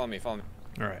 Follow me.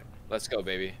 Alright. Let's go,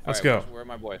 baby. Let's All go. right, where are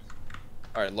my boys?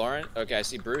 All right, Lauren. Okay, I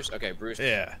see Bruce. Okay, Bruce.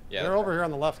 Yeah. Yeah. They're over here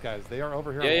on the left, guys. They are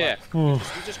over here on the Yeah. left.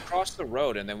 We just cross the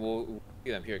road and then we'll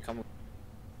see them. Here, come.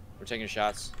 We're taking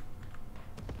shots.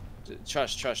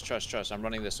 Trust. I'm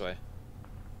running this way.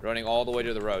 Running all the way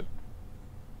to the road.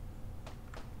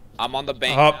 I'm on the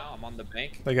bank now. I'm on the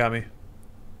bank. They got me.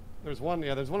 There's one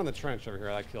in the trench over here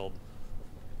I killed.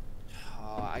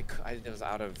 Oh, I was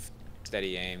out of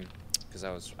steady aim because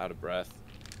I was out of breath.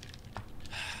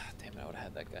 Damn it, I would have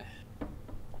had that guy.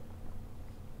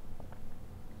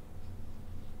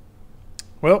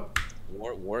 Well,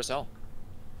 War is hell.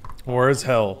 war is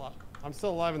hell. I'm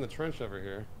still alive in the trench over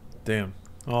here. Damn.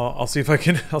 I'll see if I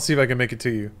can make it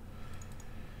to you.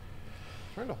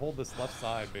 I'm trying to hold this left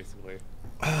side, basically.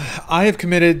 I have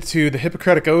committed to the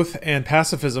Hippocratic Oath and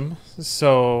pacifism,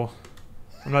 so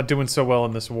I'm not doing so well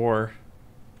in this war.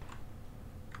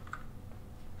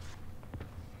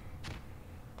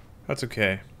 That's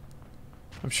okay.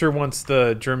 I'm sure once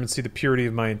the Germans see the purity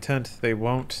of my intent, they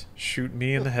won't shoot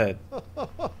me in the head.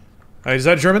 Is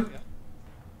that German?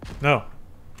 Yeah. No.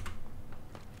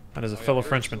 That is a fellow Bruce,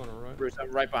 Frenchman. you wanna run? Bruce,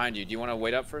 I'm right behind you. Do you want to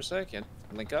wait up for a sec and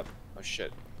link up? Oh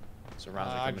shit.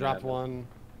 Surrounds I dropped one.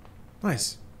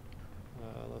 Nice.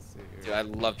 Let's see here. Dude, I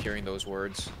love hearing those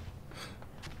words.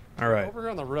 All right. Over here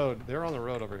on the road. They're on the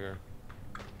road over here.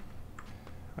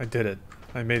 I did it.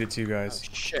 I made it to you Oh, guys.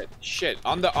 shit.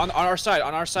 On our side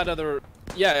of the.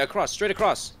 Yeah, straight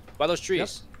across by those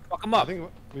trees. Yep. Fuck him I up. think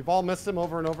we've all missed him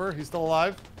over and over. He's still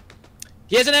alive.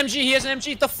 He has an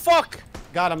MG. The fuck?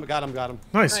 Got him.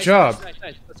 Nice job.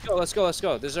 Nice. Let's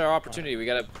go. This is our opportunity. We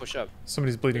gotta push up.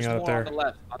 Somebody's bleeding There's out up more there. on the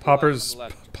left. Popper's On the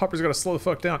left. Popper's gotta slow the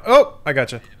fuck down. Oh, I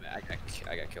gotcha.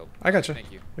 I got killed. I gotcha.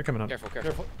 Thank you. You're coming up.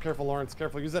 Careful, Lawrence.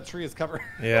 Careful. Use that tree as cover.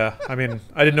 Yeah, I mean,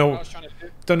 I didn't What I know, was trying to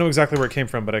do. don't know exactly where it came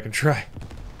from, but I can try.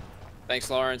 Thanks,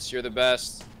 Lawrence. You're the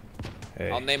best. Hey.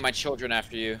 I'll name my children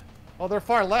after you. Oh, they're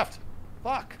far left.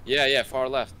 Fuck. Yeah, far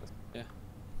left. Yeah.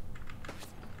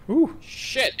 Ooh.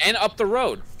 Shit, and up the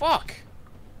road. Fuck.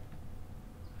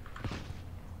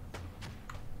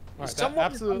 All right,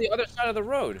 Someone is on the other side of the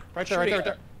road. Right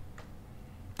there.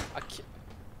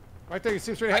 Right there. You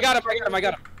see him straight ahead. I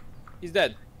got him. He's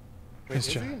dead. Wait, Nice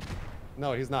is job. he?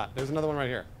 No, he's not. There's another one right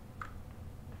here.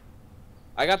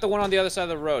 I got the one on the other side of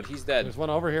the road. He's dead. There's one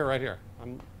over here, right here.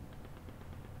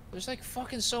 There's like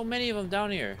fucking so many of them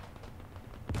down here.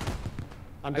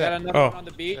 I'm I got dead. another Oh. one on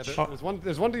the beach. Yeah,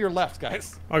 there's one to your left,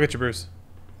 guys. I'll get you, Bruce.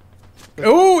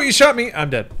 Oh, he shot me. I'm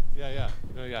dead. Yeah.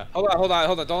 Hold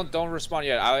on. Don't respond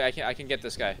yet. I can get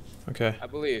this guy. Okay. I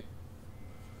believe.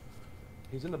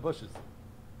 He's in the bushes.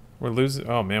 We're losing.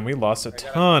 Oh, man, we lost a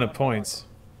ton of points.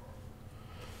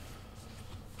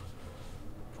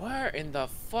 Where in the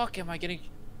fuck am I getting?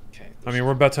 Okay. I mean,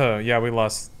 we're about to. Yeah, we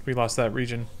lost that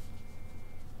region.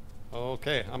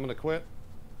 Okay, I'm gonna quit.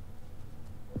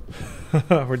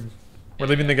 we're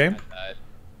leaving the game?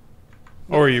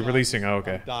 Or are you releasing? Oh,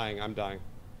 okay. I'm dying.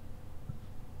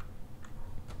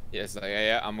 Yes,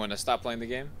 yeah. I'm gonna stop playing the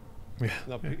game. Yeah.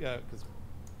 No, yeah, because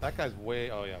that guy's way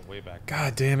back.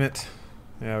 God damn it.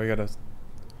 Yeah, we gotta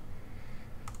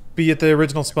be at the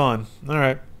original spawn.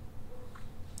 Alright.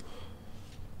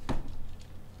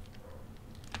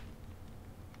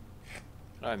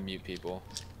 I mute people.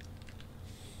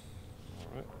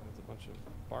 Alright, that's a bunch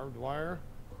of barbed wire.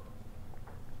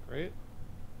 Great.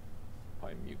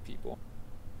 I mute people.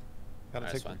 Gotta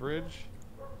That's take the fine. bridge.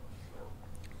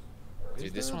 Dude,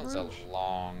 Is this there one's bridge? a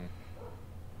long.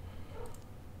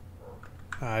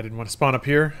 I didn't want to spawn up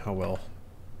here. Oh well.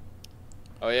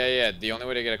 Oh yeah. The only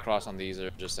way to get across on these are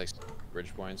just like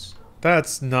bridge points.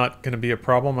 That's not going to be a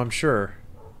problem, I'm sure.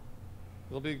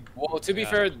 It'll be. Well, to be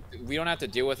fair, we don't have to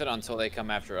deal with it until they come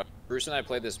after us. Bruce and I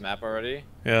played this map already.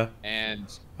 Yeah. And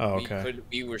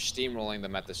we were steamrolling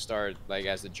them at the start, like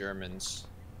as the Germans.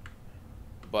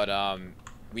 But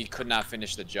we could not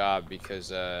finish the job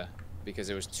because it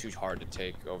was too hard to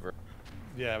take over.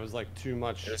 Yeah, it was like too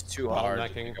much. It was too hard to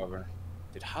take over.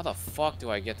 Dude, how the fuck do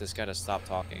I get this guy to stop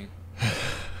talking?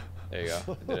 There you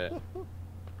go. I did it.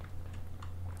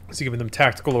 Is he giving them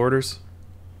tactical orders?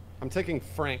 I'm taking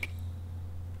Frank.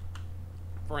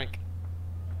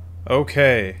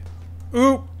 Okay.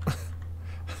 Oop.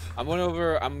 I'm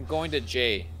going to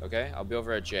J, okay? I'll be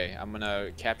over at J. I'm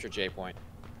gonna capture J point.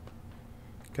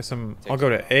 I'll go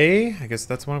to A. I guess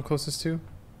that's what I'm closest to.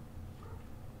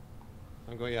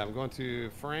 I'm going to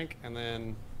Frank and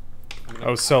then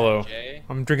Oh, solo.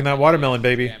 I'm drinking that watermelon,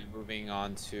 baby. I'm moving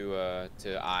on to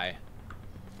I.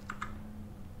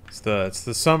 It's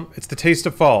the taste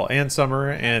of fall and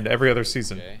summer and every other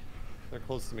season. Okay. They're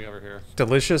close to me over here.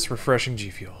 Delicious, refreshing G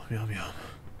Fuel. Yum yum.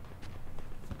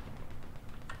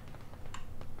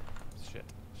 Shit.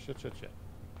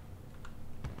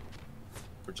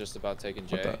 We're just about taking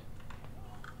J.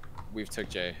 We've took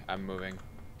J. I'm moving.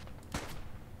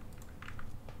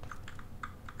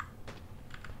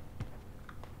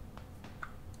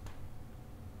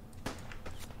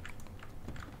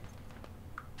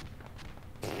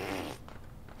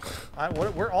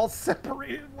 We're all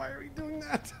separated. Why are we doing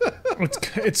that?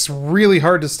 It's really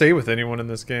hard to stay with anyone in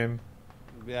this game.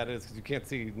 Yeah, it is, because you can't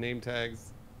see name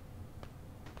tags.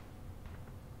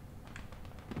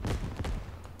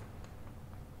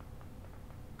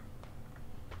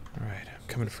 Alright, I'm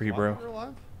coming for you, bro. You're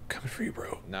alive? Coming for you,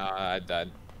 bro. Nah, I died.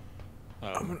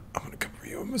 I'm gonna come for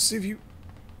you. I'm gonna save you.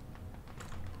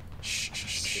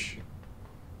 Shh.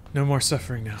 No more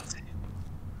suffering now.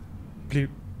 Bleep.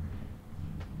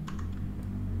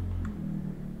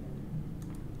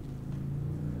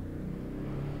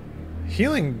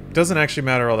 Healing doesn't actually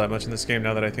matter all that much in this game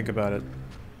now that I think about it.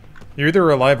 You're either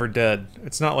alive or dead.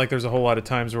 It's not like there's a whole lot of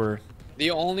times where...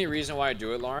 The only reason why I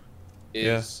do it, Lauren,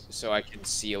 is so I can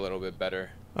see a little bit better.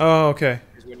 Oh, okay.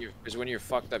 Because when you're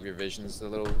fucked up, your vision's a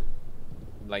little,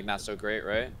 like, not so great,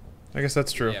 right? I guess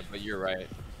that's true. Yeah, but you're right.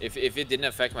 If it didn't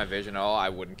affect my vision at all, I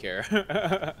wouldn't care.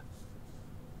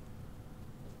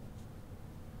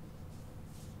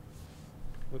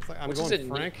 Looks like I'm Which going is a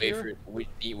Frank here.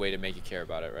 neat way to make you care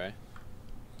about it, right?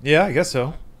 Yeah, I guess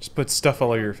so. Just put stuff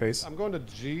all over your face. I'm going to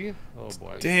G. Oh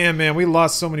boy. Damn, man, we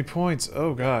lost so many points.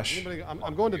 Oh gosh.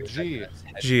 I'm going to G.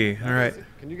 G. All right.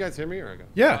 Can you guys hear me or I go?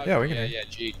 Yeah, we can. hear. Yeah,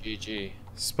 G.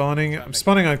 Spawning. I'm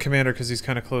spawning on Commander because he's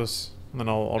kind of close, and then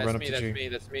I'll run up to G.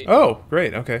 That's me. Oh,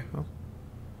 great. Okay. Well.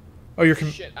 Oh, you're.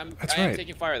 Shit, I am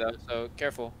taking fire though, so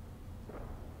careful.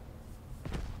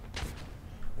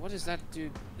 What is that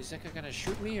dude? Is that guy gonna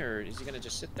shoot me or is he gonna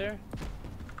just sit there?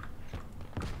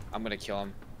 I'm gonna kill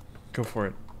him. Go for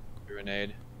it.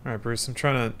 Grenade. All right, Bruce. I'm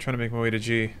trying to make my way to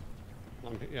G.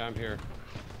 I'm here.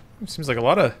 Seems like a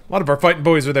lot of our fighting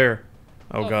boys are there.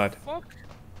 Oh God. Fuck?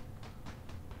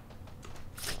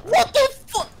 What the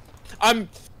fuck?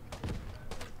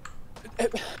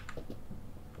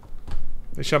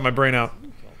 They shot my brain out.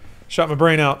 Shot my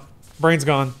brain out. Brain's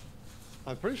gone.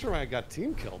 I'm pretty sure I got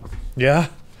team killed. Yeah.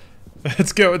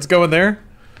 It's going there.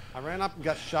 I ran up and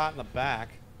got shot in the back.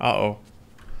 Uh-oh.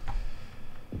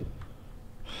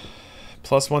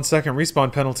 Plus 1 second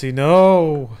respawn penalty.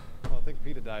 No. Oh, I think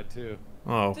Peter died too.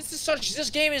 Oh. This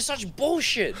game is such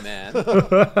bullshit, man.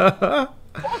 Fuck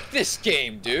this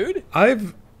game, dude.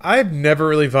 I've never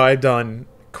really vibed on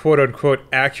quote unquote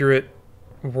accurate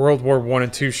World War I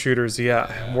and II shooters.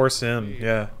 Yeah, War Sim.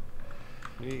 Yeah.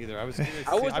 Me either. I was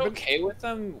okay with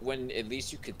them when at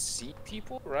least you could see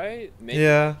people, right? Maybe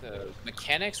yeah. The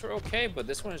mechanics were okay, but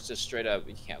this one is just straight up.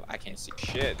 I can't see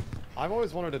shit. I've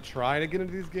always wanted to try to get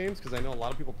into these games because I know a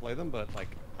lot of people play them, but like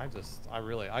I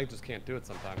just can't do it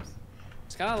sometimes.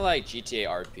 It's kind of like GTA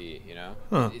RP, you know?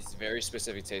 Huh. It's very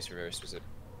specific taste for very specific.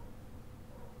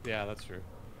 Yeah, that's true.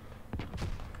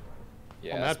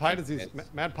 Yeah. Oh,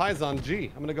 Mad Pie's on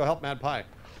G. I'm gonna go help Mad Pie.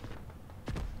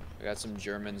 I got some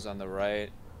Germans on the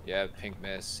right. Yeah, pink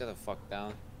mist. Sit the fuck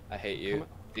down. I hate you.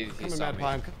 He coming, saw Mad me.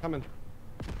 Pie. I'm coming.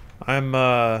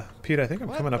 I'm Pete. I think I'm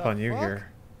What coming up the on you fuck?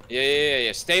 here.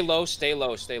 Yeah. Stay low. All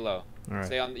right.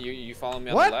 Stay on. You follow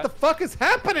me on the What left. the fuck is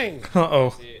happening?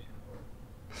 Uh-oh.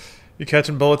 You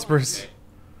catching bullets, Bruce?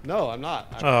 No, I'm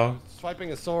not. I was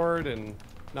swiping a sword and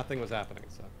nothing was happening.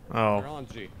 So. Oh. We're on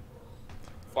G.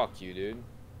 Fuck you, dude.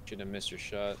 Shouldn't have missed your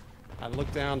shot. I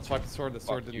looked down, swiped the sword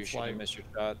Fuck, didn't you should have swipe. missed your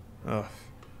shot. Ugh.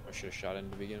 I should have shot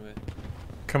it to begin with.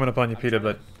 Coming up on you, Peter,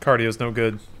 but cardio's no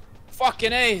good.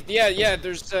 Fucking A! Yeah,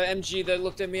 there's MG that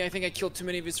looked at me. I think I killed too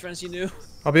many of his friends he knew.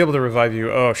 I'll be able to revive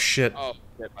you. Oh, shit. Oh,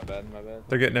 shit, my bad.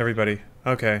 They're getting everybody.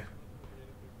 Okay.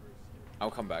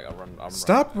 I'll come back. I'll run.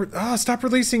 Stop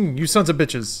releasing, you sons of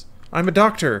bitches. I'm a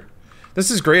doctor. This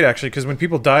is great, actually, because when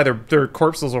people die, their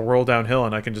corpses will roll downhill,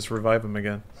 and I can just revive them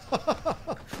again.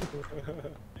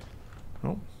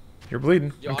 Oh, you're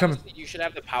bleeding. Yo, I'm coming. honestly, you should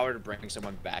have the power to bring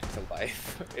someone back to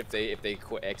life if they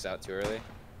quit X out too early.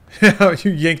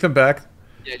 You yank them back.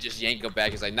 Yeah, just yank them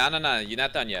back. It's like, no, you're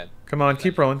not done yet. Come on,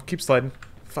 keep rolling. Keep sliding.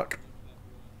 Fuck.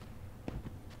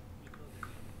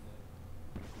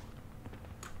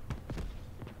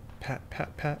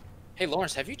 Pat. Hey,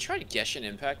 Lawrence, have you tried Genshin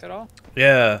Impact at all?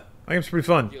 Yeah, I think it's pretty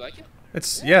fun. Do you like it?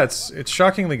 It's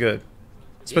shockingly good,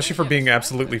 especially for being that's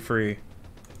absolutely free.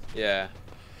 Yeah.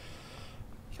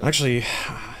 Actually,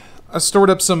 I stored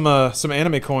up some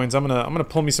anime coins. I'm gonna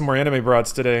pull me some more anime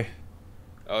broads today.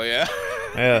 Oh yeah.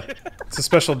 Yeah, it's a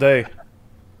special day.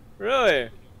 Really?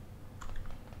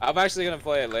 I'm actually gonna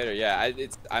play it later. Yeah,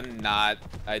 I'm not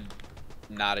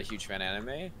a huge fan of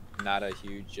anime. Not a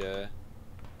huge.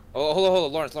 Oh, hold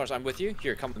on, Lawrence, I'm with you.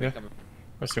 Here, come with me, come with me.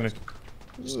 I was gonna.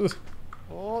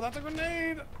 Oh, that's a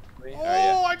grenade! Oh,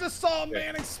 yeah. I just saw a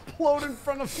man explode in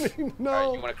front of me. No.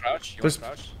 Alright, you wanna crouch?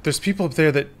 There's people up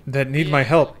there that need my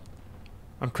help.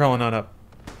 I'm crawling on up.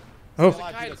 Oh. Stay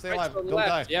alive, Peter, stay Right alive. to the Don't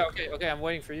die. left. Yeah, okay, I'm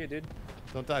waiting for you, dude.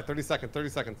 Don't die. 30 seconds. 30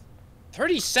 seconds.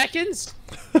 30 seconds?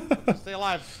 Stay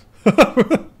alive.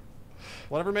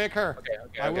 Whatever may occur.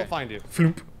 Okay, I will find you.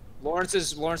 Floop. Lawrence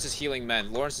is healing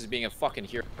men. Lawrence is being a fucking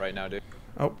hero right now, dude.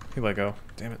 Oh, he let go.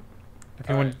 Damn it.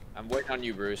 Everyone. Alright, I'm waiting on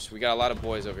you, Bruce. We got a lot of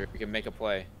boys over here. We can make a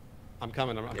play. I'm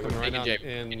coming. I'm Yeah, coming we're right now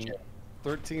taking in Jay.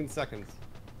 13 seconds.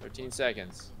 13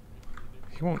 seconds.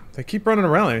 He won't. They keep running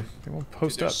around. They won't Dude,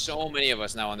 post there's up. so many of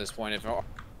us now on this point.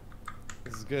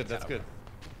 This is good. That's good.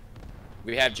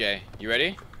 We have Jay. You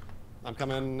ready? I'm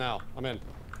coming now. I'm in.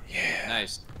 Yeah.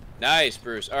 Nice,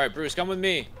 Bruce. All right, Bruce, come with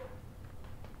me.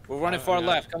 We're running far yeah.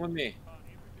 left. Come with me.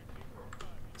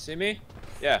 See me?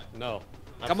 Yeah. No.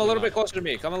 Come a little absolutely bit closer to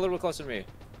me. Come a little bit closer to me.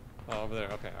 not. Oh, over there.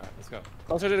 Okay. All right. Let's go.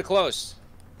 Closer to the close.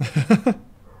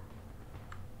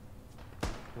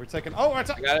 We're taking. Oh, we're I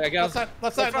got it. left side.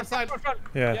 Left side. Left side. Front.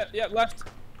 Yeah. Yeah, left.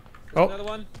 Oh. Another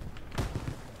one.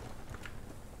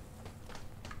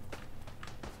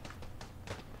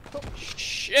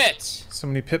 Shit. So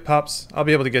many pit pops. I'll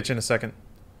be able to get you in a second.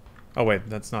 Oh wait,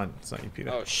 that's not you, Peter.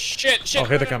 Oh shit. Oh,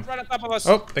 here they come. Right on top of us.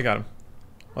 Oh, they got him.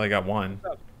 Well, they got one.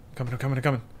 I'm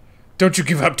coming. Don't you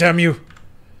give up, damn you!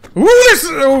 Ooh,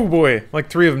 oh boy! Like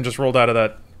 3 of them just rolled out of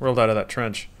that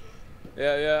trench.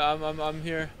 Yeah, I'm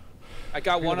here. I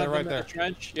got one of them right in there. the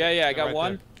trench. Yeah, I got right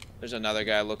one. there. There's another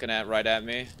guy looking right at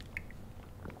me.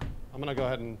 I'm gonna go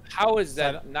ahead and. How is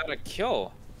that not a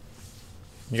kill?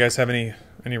 You guys have any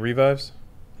revives?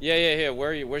 Yeah.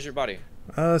 Where are you? Where's your body?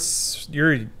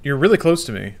 You're really close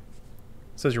to me. It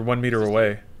says you're 1 meter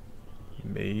away.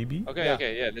 Maybe.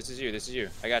 Okay, yeah. This is you.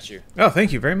 I got you. Oh,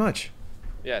 thank you very much.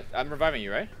 Yeah, I'm reviving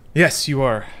you, right? Yes, you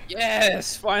are.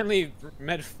 Yes, finally,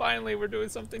 finally, we're doing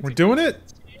something. We're doing it.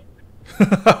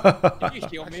 Can you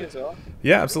heal me as well?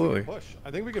 Yeah, absolutely. Push.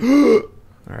 I think we can.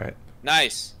 All right.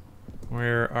 Nice.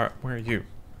 Where are you?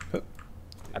 I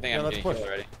think Yeah, I'm let's getting push. killed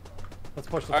already. Let's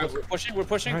push. All Let's right, push. we're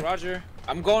pushing. All right. Roger.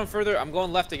 I'm going further. I'm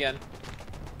going left again.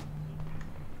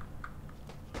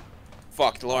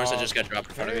 Fuck, Lawrence, I just got dropped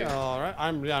in front of you. All right.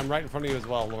 I'm right in front of you as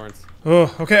well, Lawrence.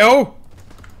 Oh, okay.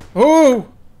 Oh.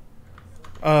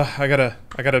 I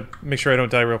gotta make sure I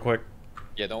don't die real quick.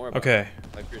 Yeah, don't worry about Okay.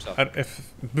 it. Like for yourself.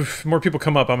 If more people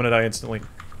come up, I'm gonna die instantly.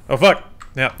 Oh fuck!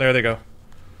 Yeah, there they go.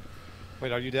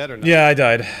 Wait, are you dead or no? Yeah, I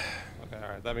died. Okay. All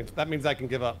right. That means I can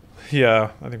give up.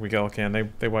 Yeah, I think we all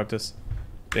can. They wiped us.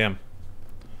 Damn.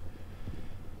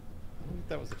 I think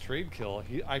that was a trade kill.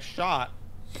 I shot.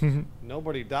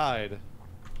 Nobody died.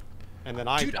 And then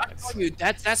I Dude, I died. tell you,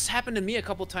 that's happened to me a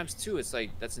couple times too. It's like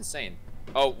that's insane.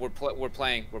 Oh, we're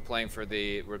playing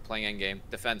endgame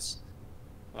defense.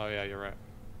 Oh yeah, you're right.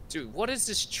 Dude, what is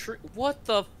this tree? What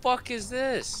the fuck is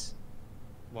this?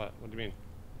 What? What do you mean?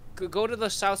 Go to the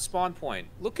south spawn point.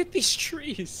 Look at these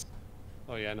trees.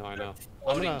 Oh yeah, no, I know.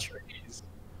 Floating trees.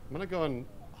 I'm gonna go and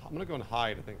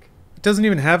hide. I think. It doesn't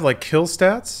even have like kill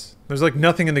stats. There's like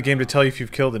nothing in the game to tell you if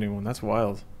you've killed anyone. That's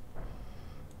wild.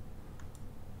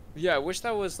 Yeah, I wish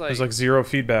that was like. There's like 0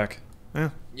 feedback.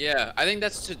 Yeah. Yeah, I think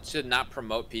that's to not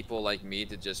promote people like me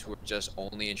who are just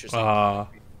only interested.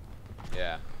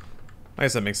 Yeah. I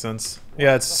guess that makes sense.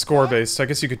 Yeah, it's score based. I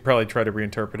guess you could probably try to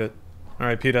reinterpret it. All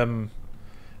right, Pete. I'm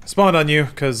Spawned on you,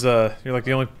 because you're like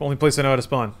the only place I know how to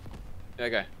spawn.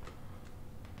 Okay.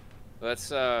 Let's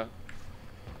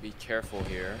be careful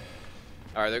here.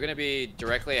 All right, they're gonna be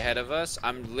directly ahead of us.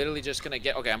 I'm literally just gonna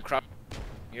get. Okay, I'm crossing.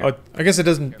 Oh, I guess it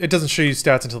doesn't show you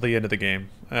stats until the end of the game,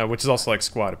 which is also like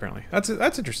squad apparently. That's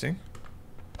interesting.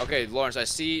 Okay, Lawrence, I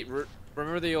see.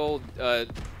 Remember the old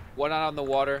one out on the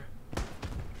water?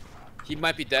 He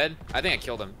might be dead. I think I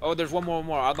killed him. Oh, there's one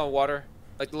more out on the water,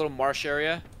 like the little marsh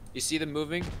area. You see them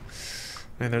moving?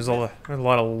 Man, there's a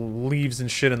lot of leaves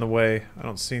and shit in the way. I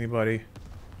don't see anybody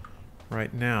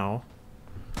right now.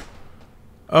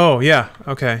 Oh yeah,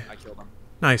 okay. I killed him.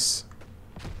 Nice.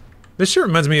 This shit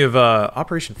reminds me of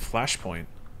Operation Flashpoint.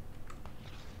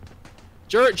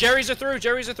 Jerry's are through.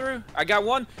 Jerry's are through. I got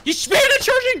one. He's spamming and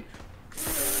charging.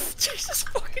 Jesus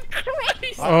fucking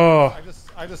Christ! Oh,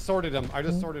 I just sorted him. I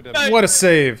just sorted him. what a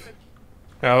save!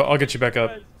 Yeah, I'll get you back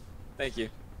up. Thank you.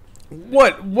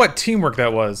 What teamwork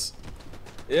that was!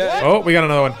 Yeah. Oh, we got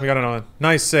another one. We got another one.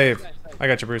 Nice save. I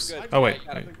got you, Bruce. Good. Oh wait. I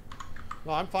got it. wait.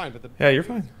 No, I'm fine. But Yeah, you're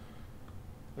fine.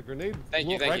 the grenade Thank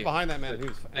you, blew thank right you. behind that man.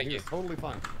 Thank He you. was totally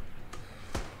fine.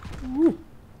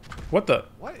 What the?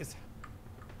 What is?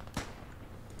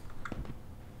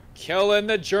 Killing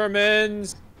the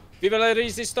Germans. Vive la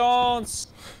résistance.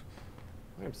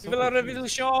 I am so Vive la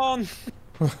confused. révolution.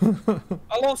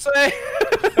 Allons-y.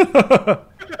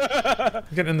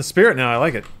 I'm getting in the spirit now. I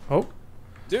like it. Oh,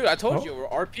 Dude, I told Oh. you we're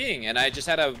RPing, and I just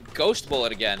had a ghost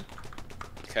bullet again.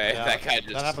 Okay, Yeah, that guy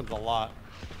just. that happens a lot.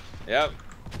 Yep.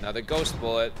 Another ghost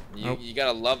bullet. You Nope. you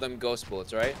gotta love them ghost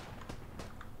bullets, right?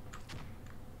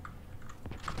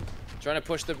 Trying to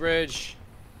push the bridge.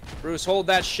 Bruce, hold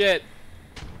that shit.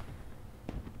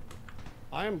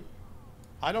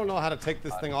 I don't know how to take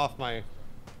this thing off my.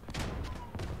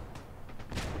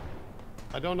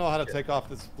 I don't know how to take off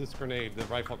this grenade, the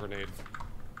rifle grenade.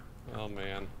 Oh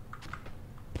man.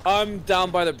 I'm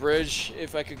down by the bridge.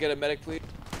 If I could get a medic, please.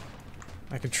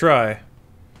 I can try. All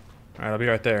right, I'll be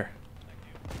right there.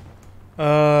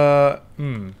 Ah,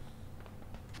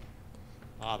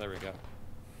 there we go.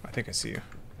 I think I see you.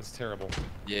 That's terrible.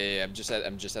 Yeah, I'm just at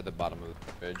the bottom of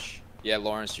the bridge. Yeah,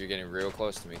 Lawrence, you're getting real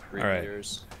close to me. 3 All right.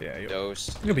 meters. Yeah,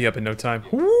 Dose. you'll be up in no time.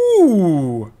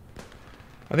 Woo!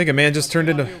 I think a man just turned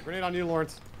into. Grenade on you,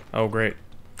 Lawrence. Oh, great.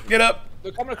 Get up!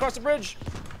 They're coming across the bridge.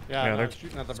 Yeah, Yeah, no, they're- I'm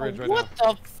shooting at the bridge right What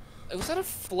now. the? Was that a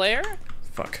flare?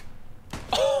 Fuck.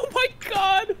 Oh my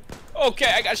god!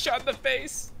 Okay, I got shot in the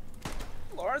face.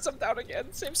 Lawrence, I'm down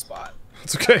again. Same spot.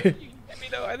 It's okay. You can let me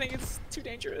know. I think it's too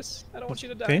dangerous. I don't want you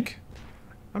to die. Think?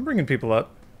 I'm bringing people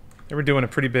up. They were doing a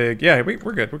pretty big. Yeah, we're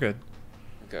good. We're good.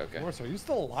 Okay. Lawrence, are you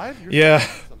still alive? You're Yeah,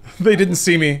 still awesome. they didn't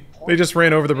see me. They just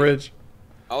ran over the bridge.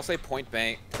 I'll say point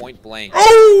blank.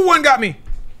 Oh, one got me.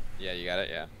 Yeah, you got it.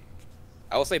 Yeah.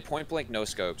 I will say point blank no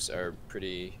scopes are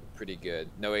pretty good.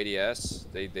 No ADS.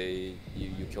 You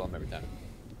kill them every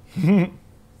time.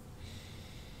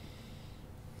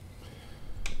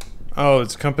 Oh,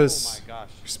 it's Oh compass. my gosh.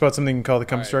 You spot something called the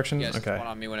compass Alright, direction? you guys Okay. spawn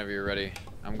on me whenever you're ready.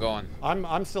 I'm going.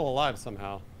 I'm still alive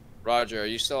somehow. Roger, are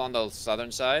you still on the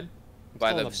southern side? By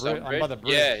still the on the stone bri- I'm bridge? by the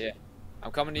bridge. Yeah.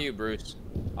 I'm coming to you, Bruce.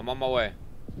 I'm on my way.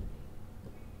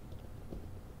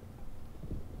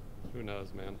 Who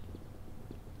knows, man?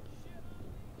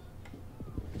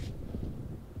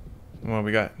 Well,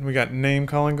 we got name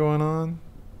calling going on.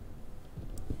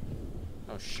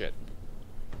 Oh shit.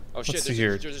 Oh Let's shit. see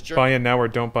here. There's a Buy German. in now or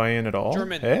don't buy in at all.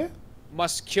 German. Eh?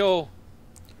 Must kill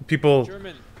People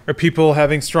German. are people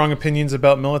having strong opinions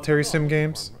about military sim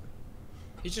games?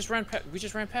 We just ran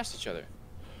past each other.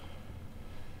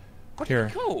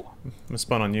 Here, Go. I'm gonna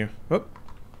spawn on you. Oh,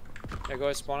 Yeah, go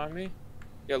ahead, spawn on me.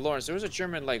 Yeah, Lawrence, there was a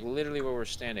German like literally where we're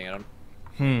standing. I don't.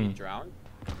 He drowned.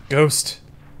 ghost.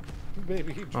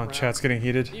 Maybe he Oh, drowned. chat's getting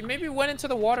heated. He maybe went into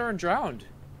the water and drowned.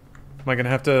 Am I gonna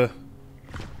have to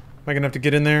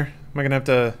get in there? Am I gonna have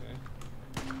to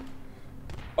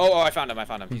Oh, I found him.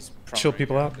 He's prone chill right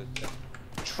people here out? with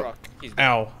the truck. He's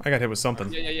Ow, I got hit with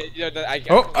something. Yeah.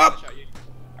 Oh, up!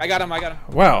 I got him.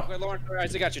 Wow, Okay,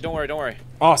 Lawrence, I got you. Don't worry.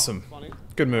 awesome. Funny.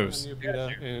 Good moves. And you beat her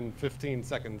in 15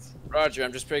 seconds. Roger,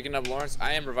 I'm just picking up Lawrence.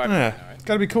 I am reviving Yeah, you now, right?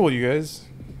 gotta be cool, you guys.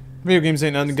 Video games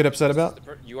ain't nothing to get upset about.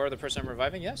 You are the person I'm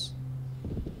reviving, yes?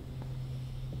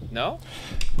 No?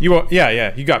 You are,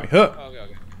 yeah, you got me. Huh. Oh,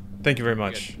 okay. Thank you very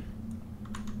much.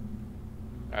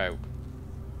 Alright.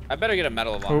 I better get a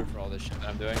Medal of Honor Oh. for all this shit that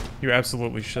I'm doing. You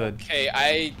absolutely should. Okay,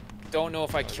 I don't know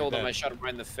if I killed him. dead. I shot him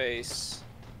right in the face.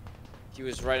 He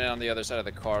was right on the other side of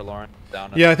the car, Lauren.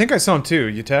 Down. Yeah, I think I saw him too.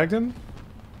 You tagged him?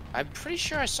 I'm pretty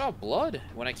sure I saw blood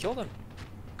when I killed him.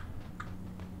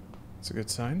 That's a good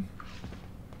sign.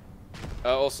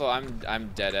 Also, I'm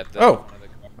dead at the Oh. front of the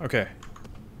car. Okay.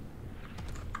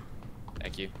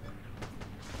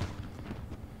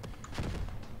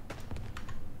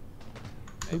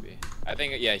 maybe. I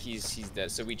think yeah, he's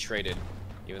dead. So we traded,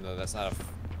 even though that's not a.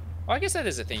 Oh, I guess that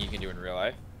is a thing you can do in real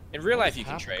life. In real life, you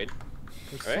can trade.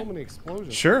 There's right? so many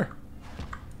explosions. Sure.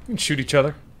 You can shoot each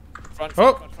other. Front,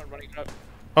 Oh. front, running up.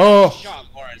 Oh! Shot,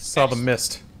 Lawrence. Saw the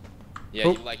mist. Yeah,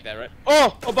 Oh. you like that, right?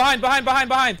 Oh! Oh, behind!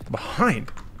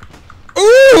 Behind?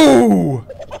 Ooh!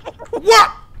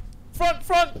 What?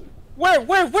 Front! Where?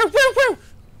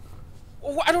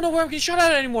 Oh, I don't know where I'm getting shot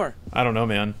at anymore. I don't know,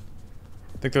 man.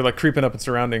 I think they're like creeping up and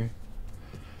surrounding.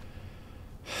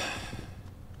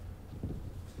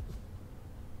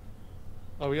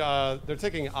 Oh, yeah, they're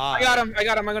taking I. I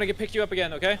got him. I'm gonna pick you up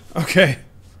again, okay? Okay.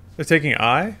 They're taking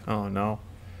I? Oh no.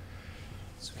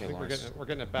 It's I okay, think Lawrence. we're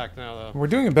getting it back now, though. We're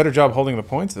doing a better job holding the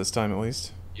points this time, at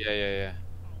least. Yeah.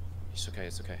 It's okay.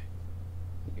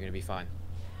 You're gonna be fine.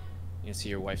 You're gonna see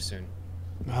your wife soon.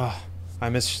 Ah, I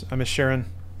miss Sharon.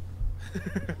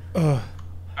 Ugh.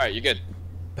 Alright, you're good.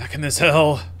 Back in this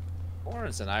hell.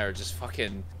 Lawrence and I are just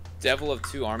fucking Devil of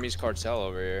Two Armies cartel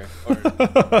over here.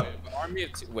 Or, Army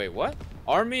of Two. Wait, what?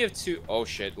 Army of Two. Oh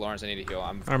shit, Lawrence, I need to heal.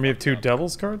 I'm Army of Two up.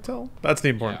 Devils cartel? That's the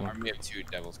Yeah, important one. Army of Two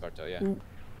Devils cartel. Yeah.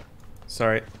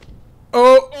 Sorry.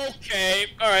 Oh! Okay.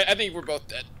 All right. I think we're both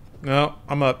dead. No,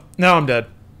 I'm up. Now I'm dead.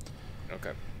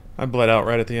 Okay. I bled out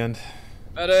right at the end.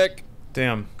 Medic.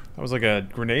 Damn. That was like a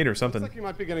grenade or Looks something. like you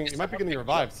might be getting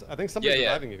revived. I think somebody's Yeah.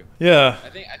 reviving you. Yeah.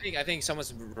 I think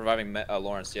someone's reviving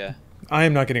Lawrence. Yeah. I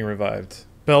am not getting revived.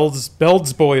 Beld's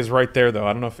boy is right there, though.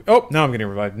 I don't know if... Oh, now I'm getting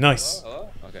revived. Nice. Hello?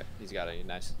 Okay. He's got it.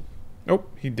 Nice. Oh,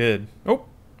 he did. Oh,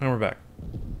 now we're back.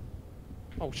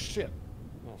 Oh shit.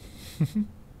 Oh.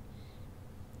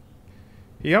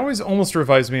 He always almost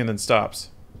revives me and then stops.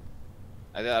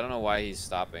 I don't know why he's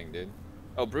stopping, dude.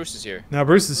 Oh, Bruce is here. Now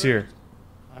Bruce is here.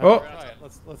 I have to Oh. try it.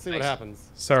 Let's see what Nice. happens.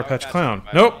 Sour Sour Patch Patch Clown.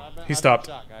 Kid. Nope, I've been he stopped.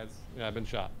 shot, guys. Yeah, I've been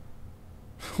shot.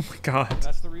 Oh my god.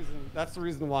 That's the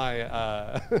reason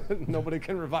why nobody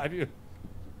can revive you.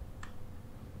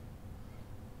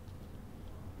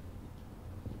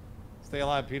 Stay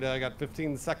alive, Peter. I got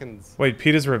 15 seconds. Wait,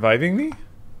 Pete is reviving me?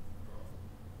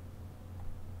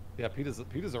 Yeah,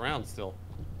 Peter's around still.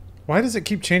 Why does it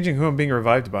keep changing who I'm being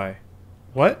revived by?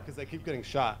 What? Because they keep getting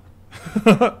shot.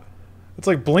 It's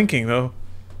like blinking, though.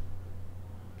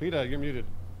 Peter, you're muted.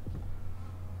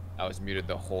 I was muted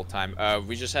the whole time.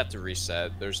 We just have to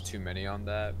reset. There's too many on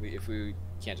that. If we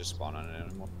can't just spawn on it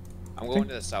anymore. I'm going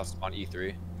to the south spawn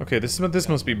E3. Okay, this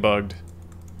must be bugged.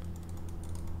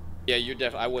 Yeah, you're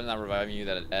definitely. I was not reviving you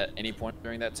at any point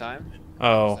during that time.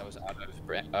 Oh. I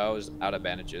was out of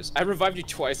bandages. I revived you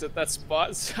twice at that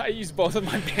spot, so I used both of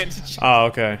my bandages. Oh,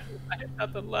 okay. I had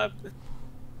nothing left.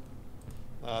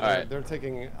 They're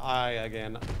taking I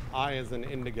again. I is an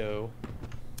indigo.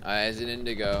 As an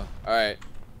indigo. All right,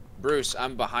 Bruce,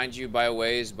 I'm behind you by a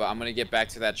ways, but I'm gonna get back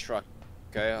to that truck.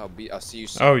 Okay, I'll see you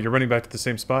soon. Oh, you're running back to the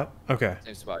same spot? Okay.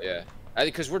 Same spot, yeah.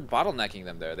 Because we're bottlenecking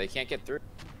them there. They can't get through.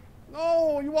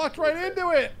 No, you walked right into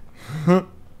it.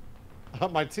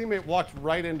 My teammate walked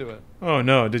right into it. Oh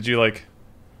no, did you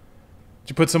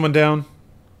put someone down?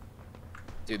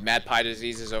 Dude, Mad Pie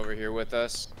Disease is over here with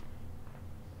us.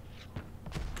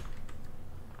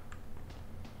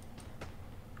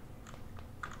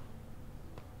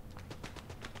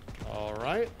 All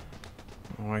right.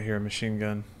 Oh, I hear a machine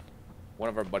gun. One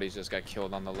of our buddies just got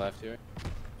killed on the left here.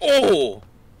 Oh!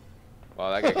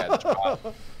 Wow, that guy got dropped.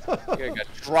 That guy got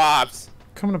dropped.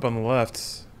 Coming up on the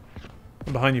left.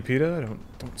 I'm behind you, Peter. I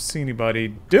don't see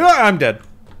anybody. I'm dead.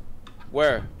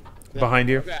 Where? Behind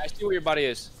you. Okay, I see where your body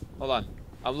is. Hold on.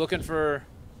 I'm looking for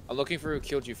who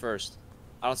killed you first.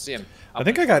 I don't see him. I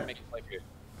think I got... Make a play for you.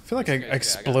 I feel like I Okay, okay, I got it.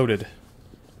 exploded.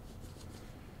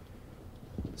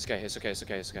 It's okay.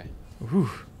 It's okay. Ooh.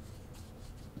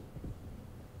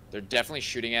 They're definitely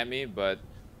shooting at me, but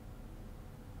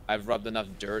I've rubbed enough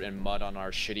dirt and mud on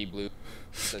our shitty blue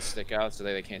that stick out so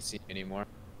that they can't see me anymore.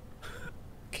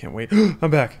 Can't wait.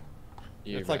 I'm back.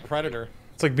 You're It's like right. Predator.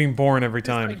 It's like being born every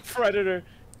time. Like Predator.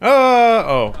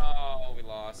 Oh. Oh, we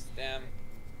lost. Damn.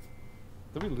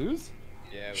 Did we lose?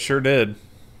 Yeah. Sure did.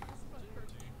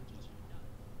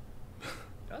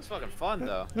 That was fucking fun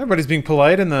though. Everybody's being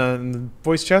polite in the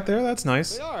voice chat there. That's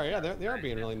nice. They are. Yeah, they are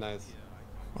being really nice.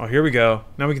 Oh, here we go.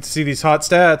 Now we can see these hot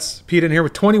stats. Pete in here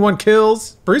with 21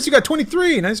 kills. Bruce, you got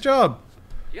 23. Nice job.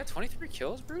 You got 23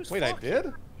 kills, Bruce? Wait, I Fuck. did?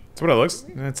 That's what it looks.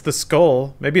 It's the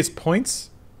skull. Maybe it's points.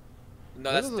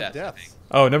 No, that's Those are death. deaths.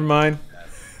 Oh, never mind.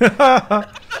 Those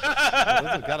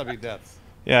have got to be deaths.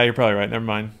 Yeah, you're probably right. Never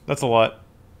mind. That's a lot.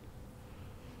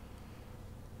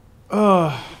 Oh,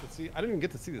 I didn't even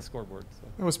get to see the scoreboard. So.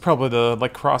 it was probably the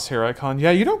crosshair icon.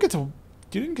 Yeah, you didn't get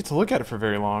to look at it for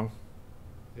very long.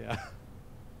 Yeah.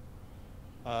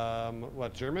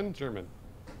 What, German? German.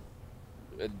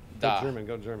 Da.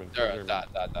 Go German.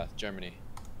 Germany.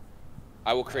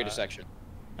 I will create a section.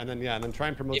 And then try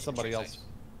and promote somebody else.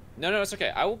 No, it's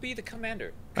okay. I will be the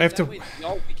commander. I have to. We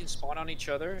can spawn on each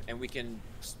other and we can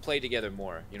play together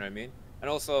more. You know what I mean? And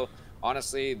also,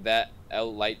 honestly, that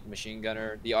light machine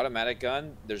gunner, the automatic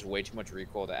gun, there's way too much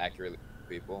recoil to accurately hit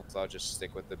people. So I'll just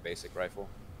stick with the basic rifle.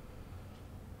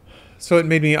 So it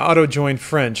made me auto-join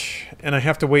French, and I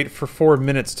have to wait for 4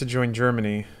 minutes to join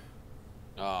Germany.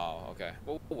 Oh, okay.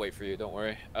 We'll wait for you. Don't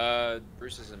worry.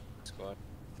 Bruce is in the squad.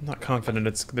 I'm not confident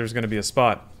there's going to be a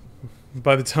spot.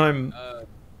 By the time...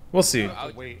 we'll see.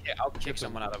 I'll kick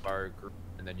someone out of our group,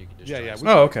 and then you can just Yeah.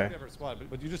 Oh, okay. Squad,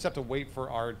 but you just have to wait for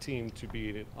our team to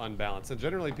be unbalanced. And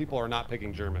generally, people are not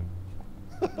picking German.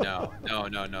 No.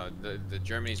 The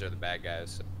Germanies are the bad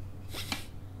guys.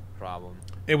 Problem.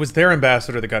 It was their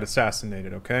ambassador that got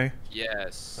assassinated, okay?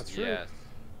 Yes. That's true. Yes.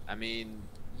 I mean,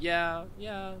 yeah.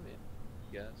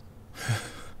 Yes.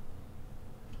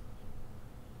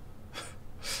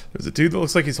 There's a dude that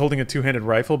looks like he's holding a two-handed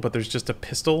rifle, but there's just a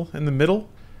pistol in the middle.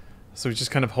 So he's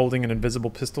just kind of holding an invisible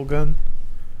pistol gun.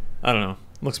 I don't know.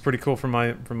 Looks pretty cool from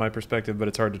my perspective, but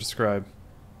it's hard to describe.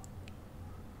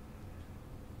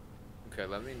 Okay,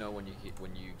 let me know when you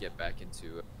get back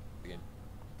into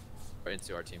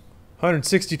our team.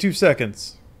 162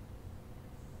 seconds.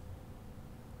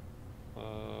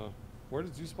 Where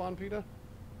did you spawn, PETA?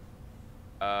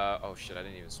 Oh shit, I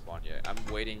didn't even spawn yet. I'm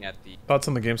waiting at the... Thoughts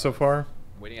on the game so far?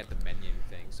 Waiting at the menu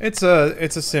things. It's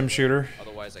a sim shooter.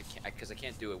 Otherwise, I can't, because I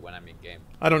can't do it when I'm in game.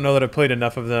 I don't know that I've played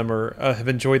enough of them or have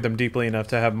enjoyed them deeply enough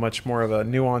to have much more of a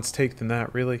nuanced take than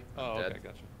that, really. Oh, okay,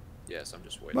 gotcha. Yes, I'm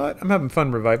just waiting. But I'm having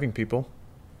fun reviving people.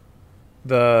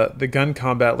 The gun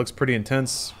combat looks pretty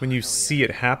intense when you see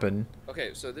it happen. Okay,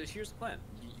 so here's the plan.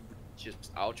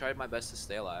 I'll try my best to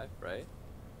stay alive, right?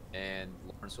 And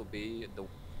Lawrence will be the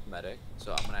medic.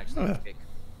 So I'm gonna actually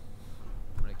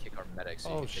kick our medic. So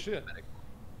Oh you can take shit! the medic.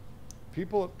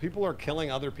 People are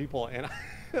killing other people, and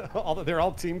they're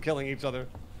all team killing each other.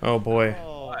 Oh boy.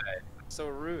 Oh. Why? That's so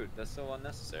rude. That's so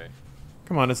unnecessary.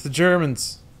 Come on, it's the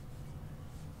Germans.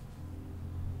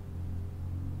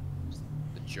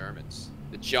 The Germans.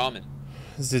 The German.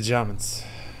 The Germans.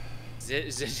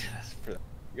 That's pretty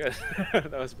good.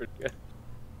 That was pretty good.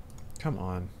 Come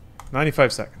on.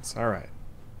 95 seconds. All right.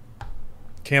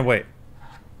 Can't wait.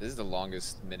 This is the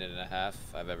longest minute and a half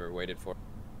I've ever waited for.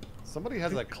 Somebody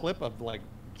has a clip of like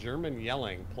German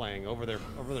yelling playing over their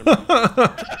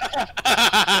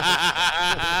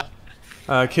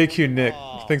KQ Nick,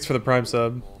 thanks for the Prime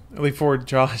sub. Elite Ford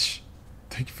Josh,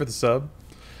 thank you for the sub.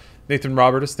 Nathan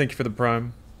Robertus, thank you for the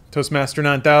Prime. Toastmaster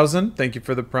 9000, thank you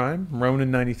for the Prime. Ronan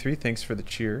 93, thanks for the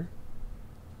cheer.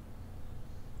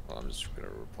 Well, I'm just gonna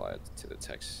reply to the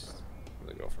text from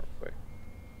the girlfriend quick.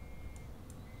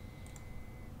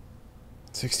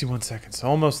 61 seconds,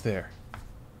 almost there.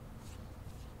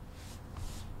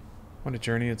 What a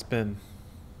journey it's been.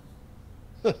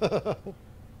 Is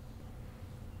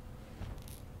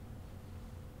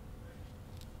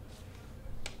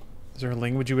there a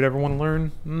language you would ever want to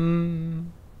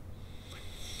learn?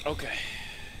 Okay.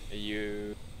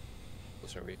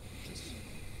 What's our week?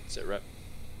 Sit rep.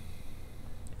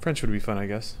 French would be fun, I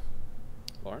guess.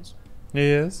 Lawrence?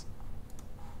 Yes.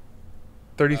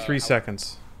 33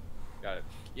 seconds. Got it.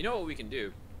 You know what we can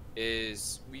do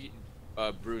is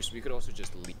Bruce, we could also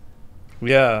just leave.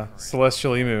 Yeah,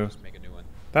 Celestial Emu. Just make a new one.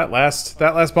 That last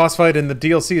boss fight in the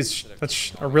DLC is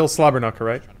that's a real slobberknocker,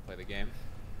 right? Trying to play the game.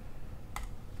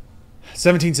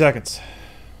 17 seconds.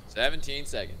 17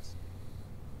 seconds.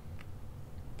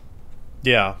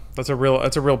 Yeah, that's a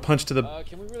real punch to the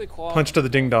Can we really qualify punch to the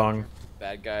ding dong.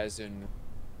 bad guys in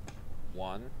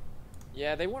one?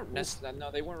 Yeah, they weren't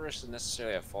they weren't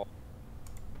necessarily at fault.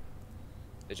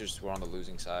 They just were on the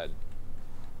losing side.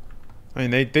 I mean,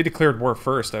 they declared war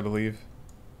first, I believe,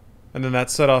 and then that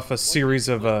set off a series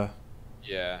of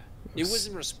Yeah, it was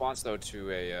in response though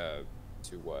to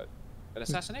what? An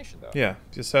assassination though. Yeah,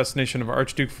 the assassination of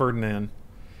Archduke Ferdinand,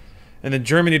 and then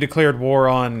Germany declared war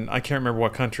on I can't remember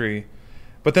what country,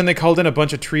 but then they called in a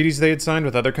bunch of treaties they had signed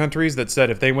with other countries that said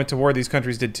if they went to war, these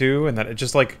countries did too, and that it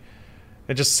just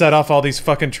set off all these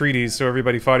fucking treaties, so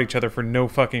everybody fought each other for no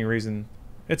fucking reason.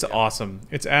 It's awesome.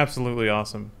 It's absolutely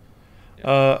awesome.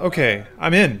 Yeah. Okay,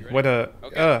 I'm in. What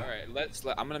Okay, all right.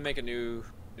 I'm gonna create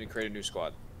a new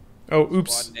squad. Oh,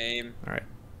 oops. Squad name. All right.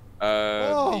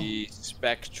 The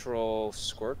Spectral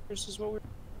Squirters is what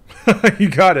You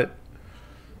got it.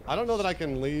 I don't know that I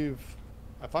can leave.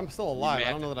 If I'm still alive, I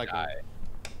don't know that I can.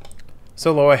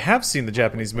 Solo, I have seen the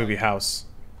Japanese movie House.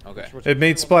 Okay. It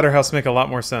made Splatterhouse make a lot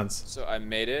more sense. So I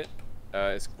made it.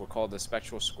 We're called the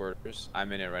Spectral Squirters.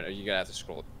 I'm in it right now. You gotta have to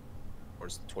scroll.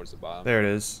 towards the bottom. There it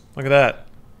is. Look at that.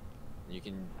 You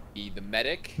can be the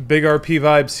medic. Big RP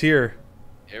vibes here.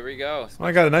 Here we go. Oh,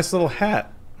 I got a nice little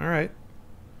hat. All right.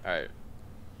 All right.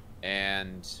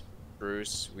 And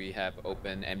Bruce, we have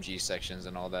open MG sections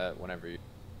and all that whenever you.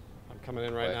 I'm coming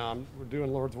in right now. We're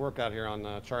doing Lord's work out here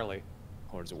on Charlie.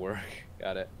 Hordes of work.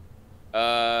 Got it.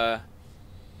 Yeah,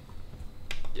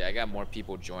 I got more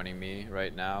people joining me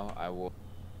right now. I will.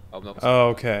 Oh, no. Oh,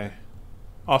 okay.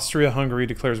 Austria-Hungary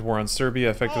declares war on Serbia,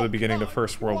 effectively beginning the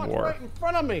First World War. Right in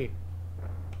front of me.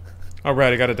 Oh,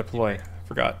 right, I gotta deploy.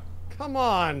 Forgot. Come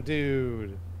on,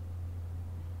 dude.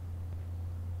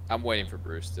 I'm waiting for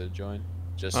Bruce to join,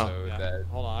 just so Yeah. that.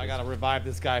 Hold on, I gotta revive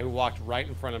this guy who walked right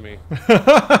in front of me.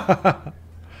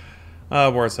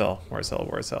 War is hell. War is hell.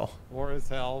 War is hell. War is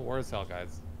hell. War is hell,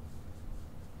 guys.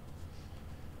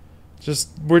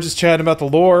 We're just chatting about the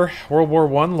lore. World War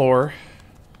I lore.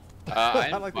 I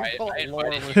I like to call it lore.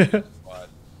 invited you to the squad.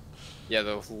 Yeah,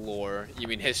 the lore. You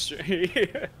mean history?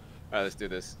 All right, let's do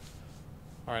this.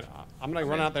 All right, I'm gonna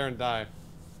run out there and die.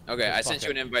 Okay, Just I fuck sent you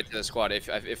it. an invite to the squad.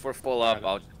 If we're full up,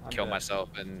 I'll I'm kill dead. myself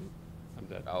and I'm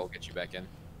dead. I'll get you back in.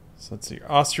 So let's see.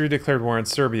 Austria declared war on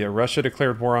Serbia. Russia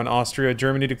declared war on Austria.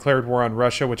 Germany declared war on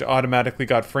Russia, which automatically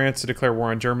got France to declare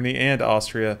war on Germany and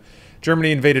Austria.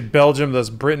 Germany invaded Belgium, thus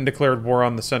Britain declared war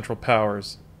on the Central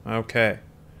Powers. Okay.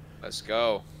 Let's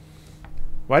go.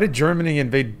 Why did Germany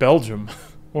invade Belgium?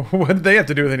 What did they have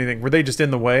to do with anything? Were they just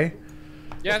in the way?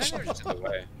 Yeah, I think they're just in the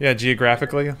way. Yeah,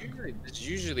 geographically. It's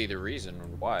usually the reason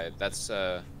why. That's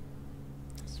That's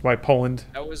why Poland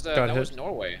that was got hit.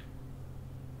 Norway.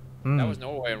 Mm. That was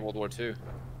Norway in World War II.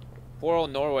 Poor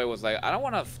old Norway was like, I don't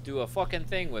want to do a fucking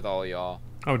thing with all y'all.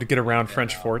 Oh, to get around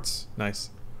French forts.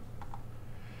 Nice.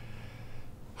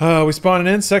 We spawning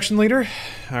in, section leader?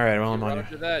 Alright, well, I'm on you.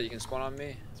 Roger that. You can spawn on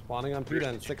me. Spawning on Peta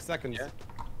in 6 seconds. Yeah.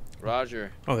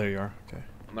 Roger. Oh, there you are. Okay.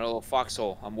 I'm in a little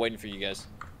foxhole. I'm waiting for you guys.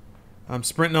 I'm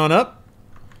sprinting on up.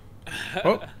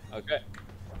 Oh, Okay.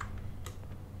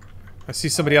 I see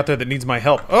somebody out there that needs my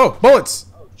help. Oh, bullets!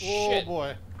 Oh, Oh shit.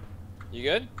 boy. You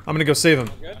good? I'm gonna go save him.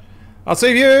 Good? I'll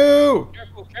save you!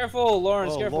 Careful, careful,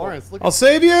 Lawrence, Oh, careful. Lawrence, look I'll at.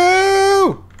 save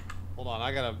you! Hold on,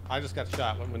 I just got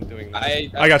shot when doing that.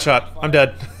 I got shot. I'm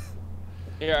dead.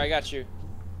 Here, I got you.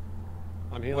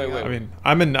 I'm healing. Wait, up.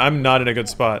 I mean, I'm not in a good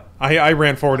spot. I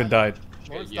ran forward and died.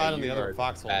 Lawrence Yeah, died in the you other are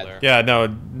foxhole bad. there. Yeah,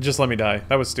 no, just let me die.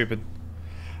 That was stupid.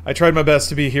 I tried my best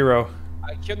to be a hero.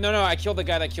 No, I killed the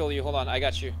guy that killed you. Hold on, I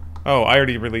got you. Oh, I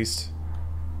already released.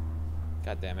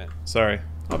 God damn it. Sorry.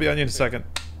 I'll be on you in a second.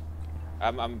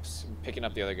 I'm picking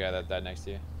up the other guy that died next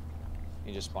to you.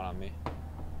 He just spawned on me.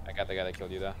 I got the guy that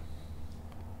killed you though.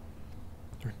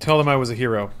 Tell them I was a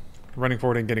hero. Running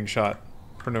forward and getting shot.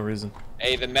 For no reason.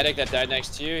 Hey, the medic that died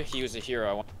next to you, he was a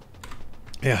hero.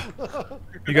 Yeah.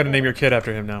 You gotta name your kid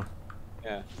after him now.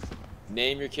 Yeah.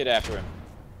 Name your kid after him.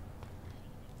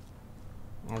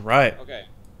 Alright. Okay.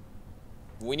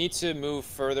 We need to move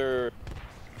further.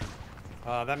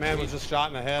 That man was just shot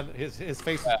in the head. His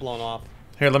face is blown off.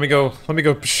 Here, let me go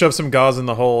shove some gauze in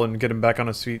the hole and get him back on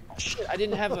his feet. Shit, I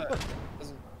didn't have a.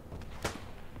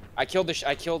 I killed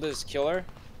his killer.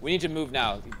 We need to move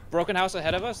now. Broken house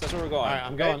ahead of us. That's where we're going. All right,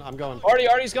 I'm going. I'm going.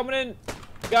 Artie's coming in.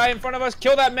 Guy in front of us.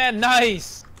 Kill that man.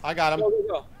 Nice. I got him.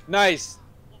 Go. Nice.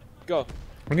 Go.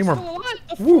 We need more. Still alive?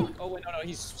 The Woo. fuck? Oh wait, no,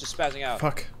 he's just spazzing out.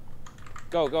 Fuck.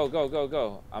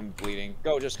 Go. I'm bleeding.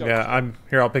 Go, just go. Yeah, I'm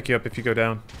here. I'll pick you up if you go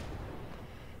down.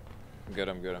 I'm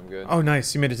good. Oh,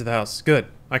 nice. You made it to the house. Good.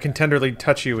 I can tenderly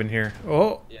touch you in here.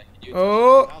 Oh. Yeah. You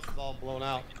Oh. House is all blown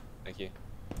out. Thank you.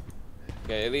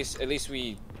 Okay, at least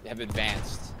we have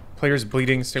advanced. Players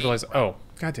bleeding. Stabilize. Oh.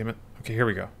 God damn it. Okay, here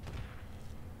we go.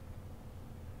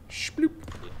 Shploop.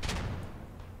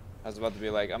 I was about to be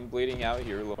like, I'm bleeding out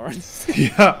here, Lawrence.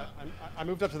 Yeah. I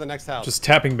moved up to the next house. Just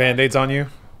tapping band-aids on you.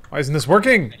 Why isn't this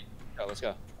working? Go, let's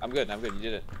go. I'm good. You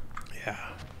did it. Yeah.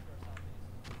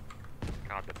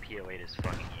 God, the PO8 is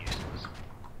fucking useless.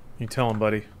 You tell him,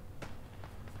 buddy.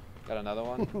 Got another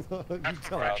one? You tell him.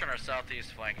 French on our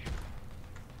southeast flank.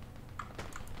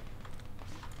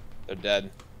 They're dead.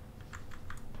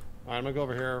 All right, I'm gonna go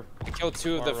over here. I killed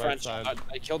two of the Far right French. side.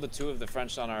 I killed the two of the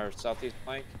French on our southeast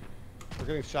flank. We're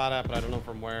getting shot at, but I don't know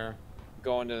from where.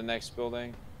 Going to the next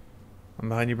building. I'm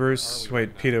behind you, Bruce.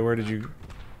 Wait, Peter, where did you...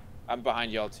 I'm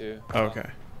behind y'all too. Oh, okay.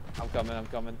 I'm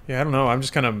coming. Yeah, I don't know. I'm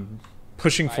just kind of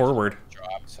pushing forward.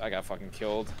 Dropped. I got fucking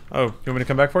killed. Oh, you want me to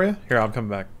come back for you? Here, I'm coming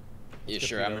back. Yeah, get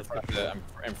sure. I'm Peter,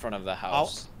 in front of the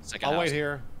house. Second I'll house. wait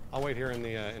here. I'll wait here in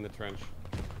the trench.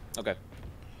 Okay.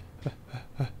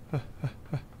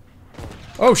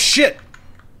 Oh, shit!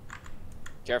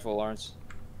 Careful, Lawrence.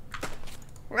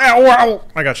 Ow, ow!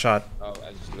 I got shot. Oh,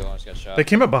 Lawrence got shot. They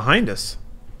came up behind us.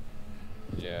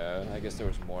 guess there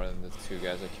was more than the 2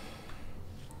 guys.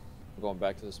 We're going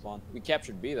back to the spawn. We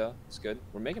captured B though. It's good.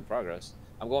 We're making progress.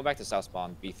 I'm going back to south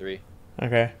spawn, B3.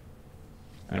 Okay.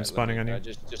 I'm Alright, spawning on you.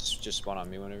 Just spawn on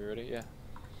me whenever you're ready. Yeah.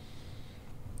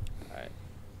 Alright.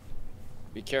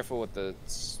 Be careful with the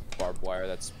barbed wire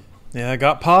that's Yeah, I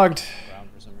got pogged. around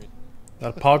for some reason.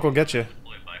 That pog will get you.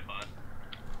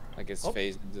 Like it's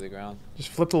phased into the ground. Just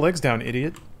flip the legs down,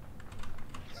 idiot.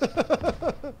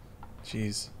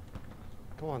 Jeez.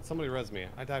 Come on, somebody res me.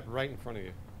 I died right in front of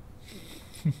you.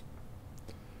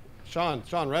 Sean,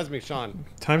 res me, Sean.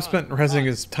 Time spent resing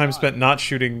is time spent not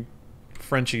shooting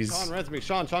Frenchies. Sean, res me,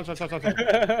 Sean. Time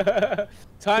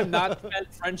not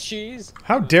spent Frenchies.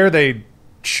 How dare they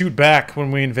shoot back when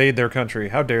we invade their country?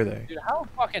 How dare they? Dude, how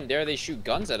fucking dare they shoot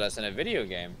guns at us in a video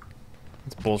game?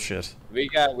 It's bullshit. We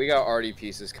got RD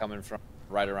pieces coming from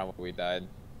right around where we died.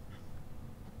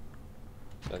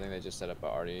 So I think they just set up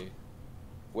a RD.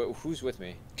 Who's with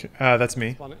me? That's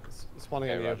me. Spawning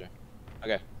Okay, on you. Roger.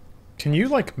 Okay. Can you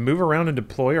like move around and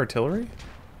deploy artillery?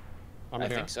 I'm I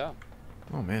here. think so.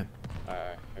 Oh man.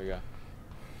 Alright, here we go.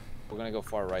 We're gonna go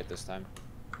far right this time.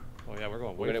 Oh yeah, we're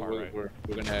going way far right.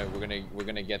 We're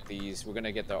gonna get these. We're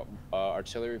gonna get the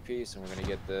artillery piece, and we're gonna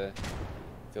get the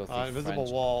filthy Invisible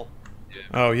French. wall.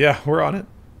 Oh yeah, we're on it.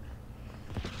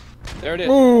 There it is.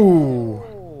 Ooh.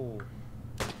 Oh.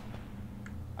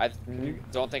 I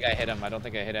don't think I hit him. I don't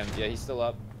think I hit him. Yeah, he's still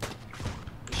up.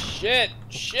 Shit!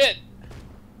 Shit!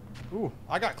 Ooh,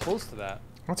 I got close to that.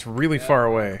 That's really far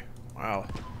away. Wow.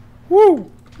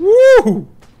 Woo! Woo!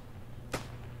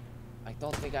 I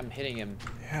don't think I'm hitting him.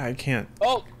 Yeah, I can't.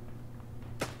 Oh!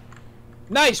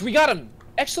 Nice! We got him!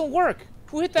 Excellent work!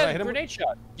 Who hit Did I that hit him? grenade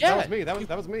shot? Yeah! That was me.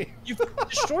 That was me. You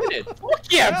destroyed it!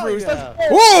 Fuck yeah, Hell Bruce! yeah. Let's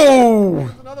go! Whoa!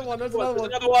 There's another one. There's There's another one.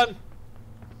 another one!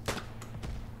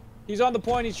 He's on the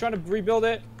point, he's trying to rebuild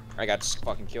it. I got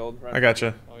fucking killed. Right I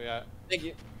gotcha. Oh yeah. Thank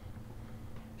you.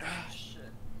 Ah, shit.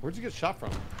 Where'd you get shot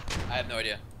from? I have no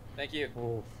idea. Thank you.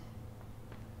 Oh.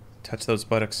 Touch those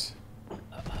buttocks. All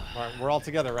right, we're all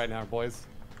together right now, boys.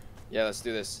 Yeah, let's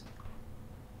do this.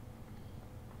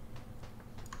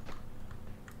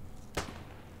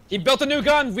 He built a new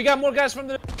gun! We got more guys from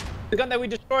the gun that we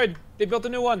destroyed. They built a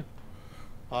new one.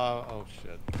 Oh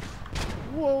shit.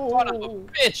 Son of a Whoa.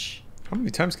 bitch! How many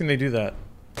times can they do that?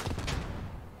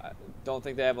 I don't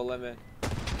think they have a limit.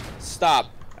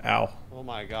 Stop. Ow. Oh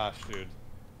my gosh, dude.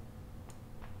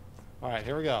 All right,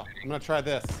 here we go. I'm gonna try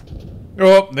this.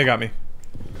 Oh, they got me.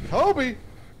 Kobe.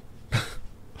 Let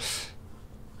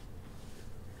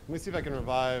me see if I can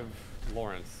revive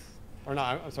Lawrence. Or no,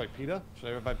 I'm sorry, PETA? Should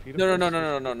I revive PETA? No,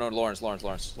 first?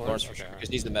 Lawrence for Okay, sure. alright. Because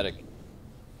he's the medic.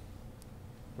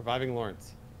 Reviving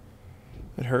Lawrence.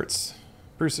 It hurts.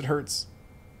 Bruce, it hurts.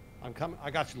 I'm coming. I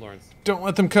got you, Lawrence. Don't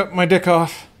let them cut my dick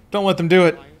off. Don't let them do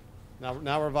it.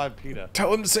 Now revive PETA.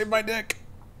 Tell them to save my dick.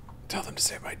 Tell them to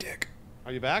save my dick.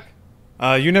 Are you back?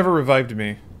 You never revived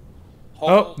me.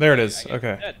 Oh, there it is.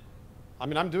 Okay. I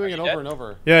mean, I'm doing it you over dead? and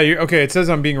over. Yeah, you okay, it says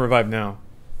I'm being revived now.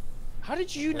 How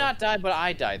did you not die, but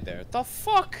I died there? The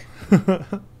fuck? All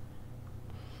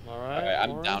right. Okay, I'm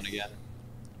Lawrence. down again.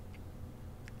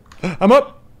 I'm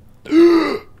up.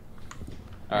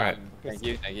 Alright. Thank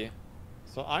you, thank you.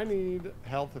 So I need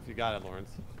health if you got it, Lawrence.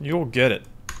 You'll get it.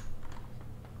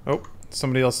 Oh,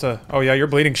 somebody else to... Oh yeah, you're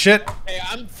bleeding. Shit! Hey,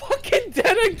 I'm fucking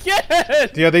dead again!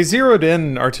 Yeah, they zeroed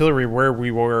in artillery where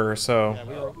we were, so...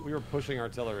 Yeah, we were pushing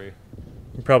artillery.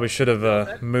 We probably should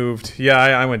have moved. Yeah,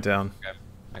 I went down.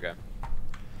 Okay. Okay.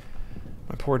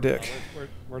 My poor dick.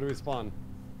 Where do we spawn?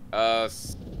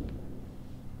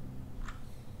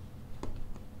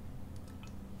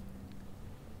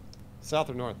 South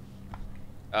or north?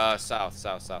 South.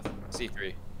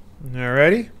 C3.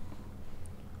 Alrighty.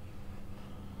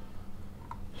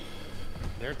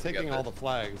 They're taking all the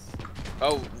flags.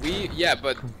 Oh,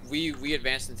 but we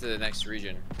advanced into the next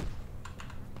region.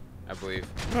 I believe.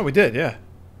 Oh, we did, yeah.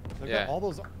 They've Yeah. got all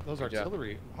those Good job.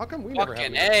 artillery. How come we never have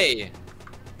Fucking any? A!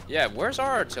 Yeah, where's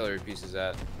our artillery pieces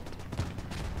at?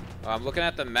 I'm looking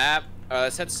at the map.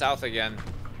 Let's head south again.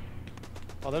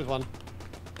 Oh, there's one.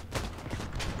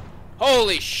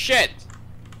 Holy shit!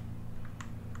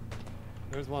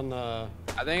 There's one. I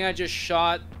think I just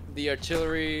shot the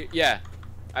artillery. Yeah,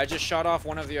 I just shot off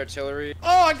one of the artillery.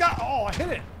 Oh, I hit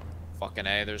it. Fucking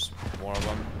A, there's more of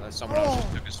them. Someone else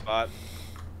just took a spot.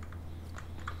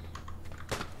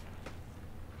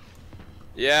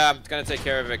 Yeah, I'm gonna take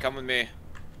care of it. Come with me.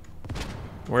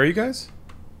 Where are you guys?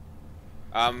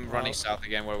 I'm running south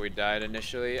again where we died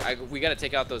initially. We gotta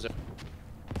take out those.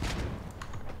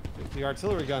 The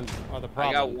artillery guns are the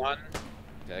problem. I got one.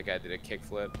 Yeah, that guy did a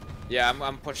kickflip. Yeah,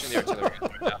 I'm pushing the artillery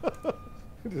guns right now.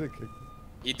 Did it kick?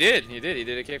 He did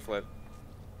a kickflip.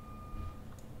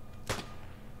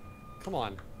 Come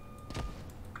on.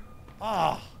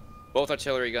 Ah. Both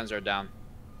artillery guns are down.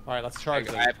 All right, let's charge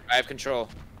them. I have control.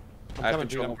 I'm I have coming,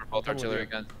 control dude. over both coming with artillery you.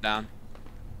 guns down.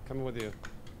 Coming with you.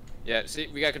 Yeah, see,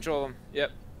 we got control of them.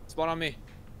 Yep. Spawn on me.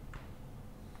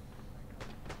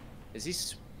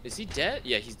 Is he dead?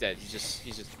 Yeah, he's dead. He's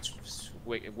just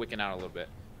wicking out a little bit.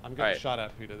 I'm getting Alright. shot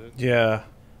at, Peter. Dude. Yeah.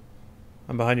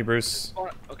 I'm behind you, Bruce.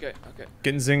 Okay, okay.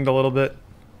 Getting zinged a little bit.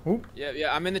 Oop. Yeah,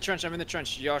 yeah, I'm in the trench. I'm in the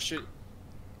trench. Y'all should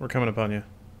We're coming upon you.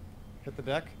 Hit the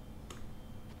deck.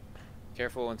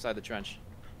 careful inside the trench.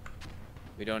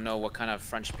 We don't know what kind of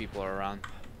French people are around.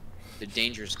 The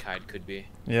dangerous kind could be.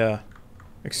 Yeah.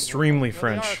 Extremely There they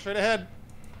are, French. straight ahead.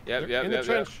 Yep, They're yep, in yep, the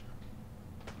trench.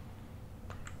 yep.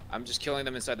 I'm just killing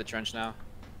them inside the trench now.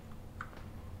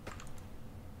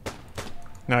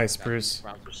 Nice, Bruce.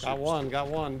 Rounds are super Got one, got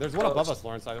one. There's one above us,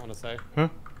 Lawrence, I want to say. Huh?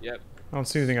 Yep. I don't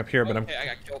see anything up here, but I'm Okay, I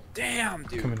got killed. Damn,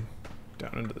 dude. coming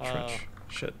down into the trench.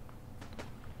 Shit.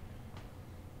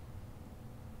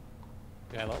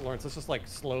 Yeah, Lawrence, let's just like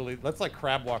slowly, let's like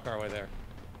crab walk our way there.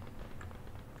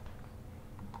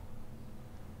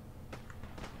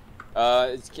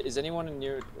 Is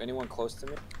anyone close to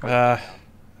me?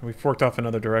 We forked off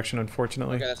another direction,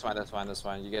 unfortunately. Okay, that's fine, that's fine, that's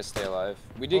fine. You guys stay alive.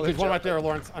 We did Oh, there's good one job. right there,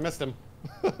 Lawrence. I missed him.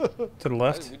 To the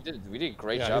left? We did a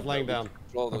great Yeah, job. he's laying though. down. We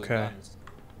control those Okay. guns.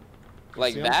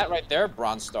 Like see him? that right there,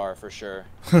 bronze star for sure.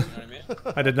 You know what I mean?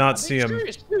 I did not I'm see being him.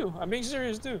 serious too. I'm being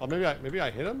serious too. Oh, maybe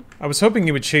I hit him. I was hoping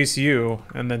he would chase you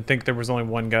and then think there was only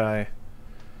one guy.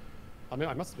 I mean,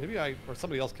 or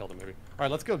somebody else killed him. Maybe. All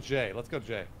right, let's go J. Let's go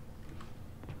J.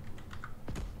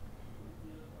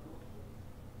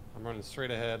 I'm running straight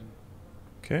ahead.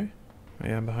 Okay. I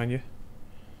am behind you.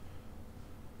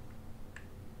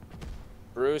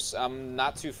 Bruce, I'm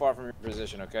not too far from your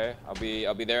position. Okay, I'll be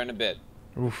there in a bit.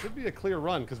 Oof. Should be a clear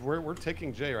run because we're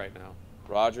taking J right now.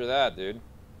 Roger that, dude.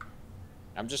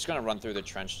 I'm just gonna run through the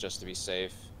trench just to be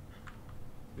safe.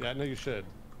 Yeah, I know you should.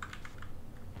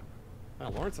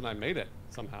 Wow, Lawrence and I made it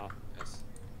somehow. Yes.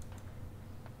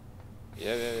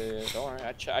 Yeah. Don't worry.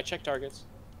 I check targets.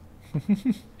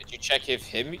 Did you check if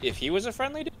he was a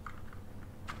friendly dude?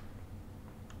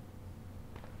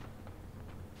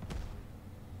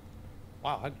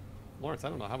 Wow, Lawrence, I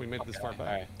don't know how we made it this far back.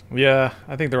 Alright. Yeah,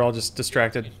 I think they're all just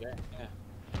distracted. Yeah.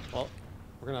 Well,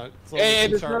 we're gonna. slowly Hey,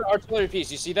 there's start- another artillery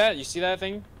piece. You see that? You see that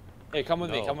thing? Hey, come with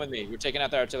me. No. Come with me. We're taking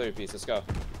out the artillery piece. Let's go.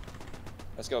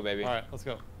 Let's go, baby. All right, let's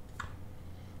go.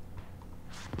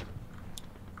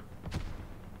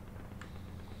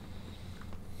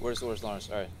 Where's Lawrence? All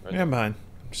right. Right Yeah, I'm behind.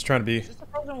 I'm just trying to be. Is this a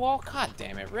frozen wall? God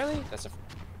damn it! Really? That's a.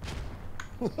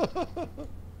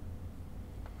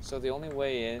 So the only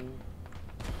way in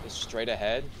is straight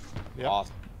ahead. Yep.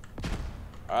 Awesome.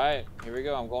 All right, here we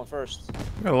go. I'm going first.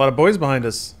 We got a lot of boys behind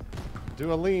us.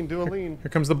 Do a lean, do a lean. Here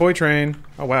comes the boy train.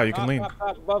 Oh wow, you can Top, lean.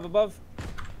 top, above.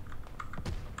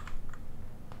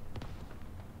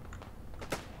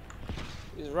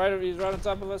 He's right on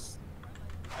top of us.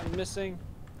 I'm missing.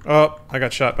 Oh, I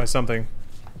got shot by something.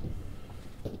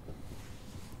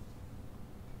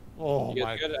 Oh You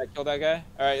my! guys good? I killed that guy.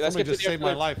 All right, let's Somebody get to just the saved my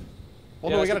artillery. life.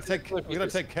 Well, Yeah, no, let's get to the artillery we gotta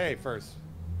pieces. take K first.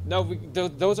 No,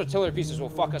 those artillery pieces will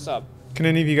fuck us up. Can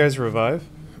any of you guys revive?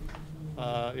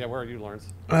 Yeah, where are you, Lawrence?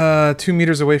 2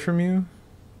 meters away from you.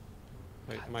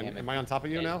 Wait, Damn it. am I on top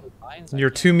of you now? You're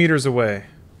 2 meters away.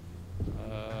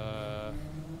 Uh,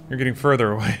 You're getting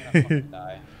further away.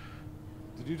 Die.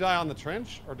 did you die on the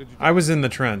trench or did you? I was in the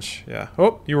trench. Yeah.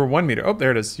 Oh, you were 1 meter. Oh,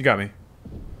 there it is. You got me.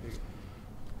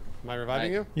 Am I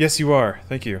reviving you? Yes, you are.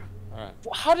 Thank you. All right.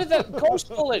 How did that ghost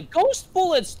bullet? Ghost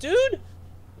bullets, dude!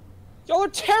 Y'all are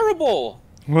terrible.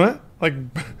 What? Like,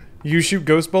 you shoot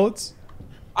ghost bullets?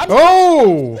 I'm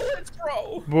Oh! bullets,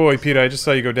 bro. Boy, Peter, I just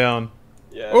saw you go down.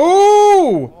 Yeah.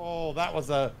 Oh! Oh, that was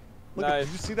a. Look, Nice.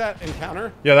 did you see that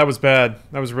encounter? Yeah, that was bad.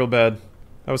 That was real bad.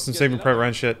 That was some Yeah, Saving dude, Private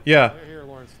Ryan shit. Yeah. They're here,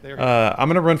 Lawrence. They're here. I'm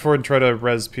gonna run forward and try to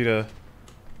res Peter.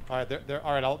 All right,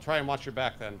 all right. I'll try and watch your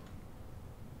back then.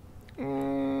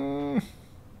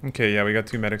 Okay, yeah, we got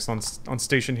 2 medics on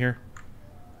station here.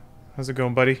 How's it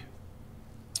going, buddy?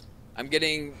 I'm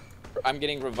getting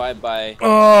revived by.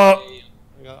 Oh!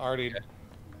 We got already.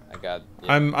 I got.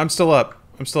 Yeah. I'm still up.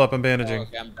 I'm still up. I'm Oh, bandaging.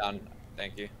 okay, I'm down.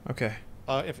 Thank you. Okay.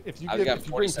 If you I've got if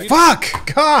you 40 bring seconds. Peter,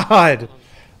 Fuck! God!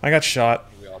 I got shot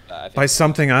We all die. I think by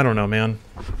something. I don't know, man.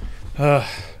 I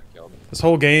killed him. This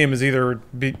whole game is either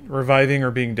reviving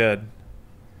or being dead.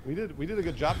 we did a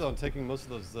good job though in taking most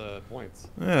of those points.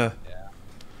 Yeah. Yeah.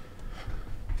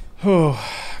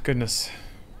 Oh, goodness.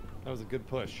 That was a good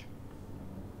push.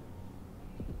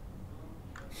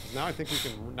 Now I think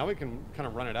we can kind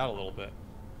of run it out a little bit.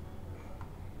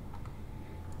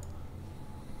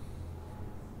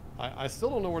 I still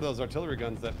don't know where those artillery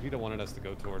guns that PETA wanted us to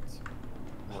go towards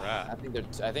were at.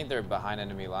 I think they're behind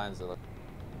enemy lines. Though.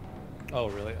 Oh,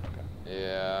 really? Okay.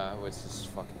 Yeah, which is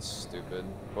fucking stupid.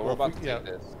 But Well, we're about if to we- take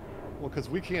yeah. this. Well, because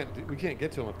we can't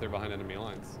get to them if they're behind enemy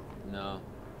lines. No.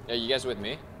 Yeah, you guys with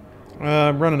me?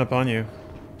 I'm running up on you.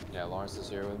 Yeah, Lawrence is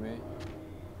here with me.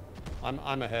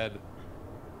 I'm ahead.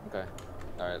 Okay.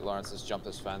 All right, Lawrence, let's jump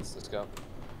this fence. Let's go.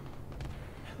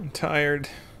 I'm tired.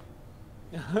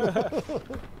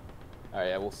 All right,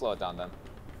 yeah, we'll slow it down then.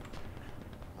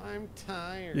 I'm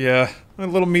tired. Yeah, my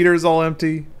little meter is all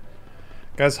empty.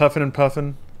 Guys huffing and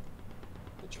puffing.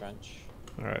 The trench.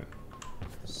 All right.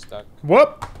 Stuck.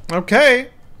 Whoop. Okay.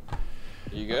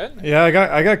 You good? Yeah, I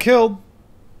got killed.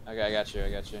 Okay, I got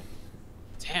you.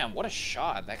 Damn, what a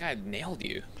shot! That guy nailed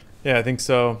you. Yeah, I think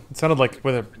so. It sounded like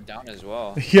with a. Down as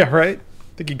well. Yeah, right.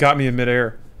 I think he got me in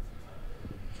midair.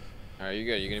 All right, you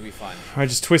good? You're gonna be fine. I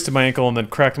just twisted my ankle and then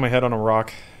cracked my head on a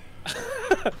rock.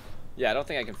 Yeah, I don't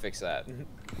think I can fix that.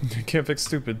 You can't fix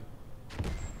stupid.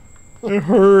 It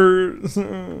hurts.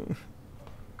 All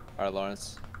right,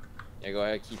 Lawrence. Yeah, go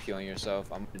ahead. Keep healing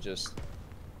yourself. I'm gonna just.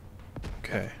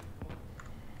 Okay.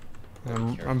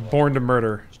 I'm born to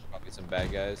murder. Probably some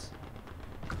bad guys.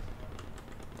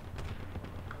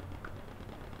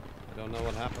 I don't know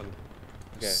what happened.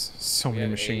 Okay. So We many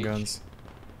have machine age. guns.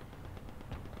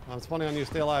 I'm spawning on you.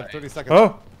 Stay alive. 30 seconds.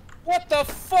 Oh, What the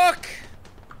fuck?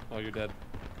 Oh, you're dead.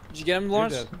 Did you get him, You're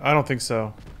Lawrence? dead. I don't think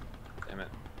so. Damn it.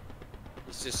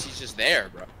 He's just there,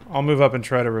 bro. I'll move up and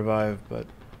try to revive, but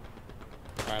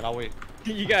All right, I'll wait.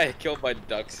 You got killed by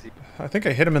ducks. I think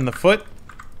I hit him in the foot.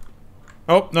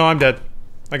 Oh, no, I'm dead.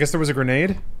 I guess there was a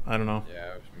grenade? I don't know.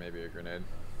 Yeah, maybe a grenade.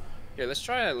 Here, let's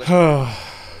try it. I'm Alright.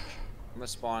 gonna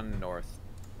spawn north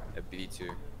at B2.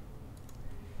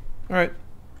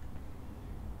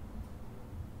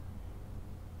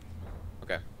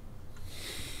 Okay.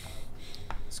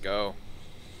 Let's go.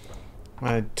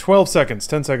 12 seconds,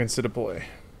 10 seconds to deploy.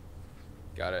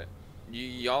 Got it.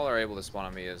 Y'all are able to spawn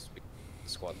on me as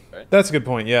squad, right? That's a good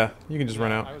point, yeah. You can just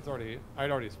run out.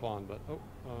 I'd already spawned, but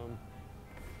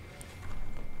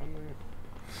friendly.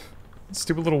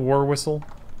 Stupid little war whistle.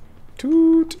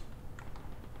 Toot!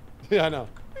 Yeah, I know.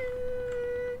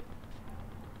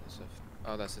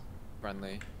 Oh, that's a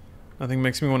friendly. Nothing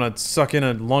makes me want to suck in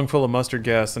a lung full of mustard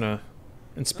gas and a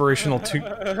inspirational toot.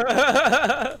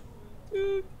 Alright,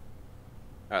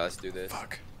 let's do this.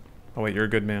 Fuck. Oh wait, you're a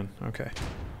good man. Okay.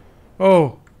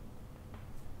 Oh!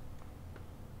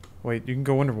 Wait, you can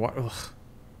go underwater. Ugh.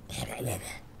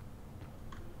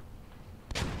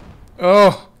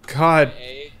 Oh, God.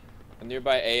 I'm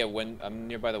nearby I'm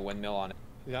nearby the windmill on it.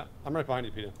 Yeah, I'm right behind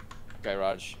you, Peter. Okay,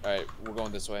 Raj. Alright, we're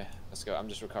going this way. Let's go. I'm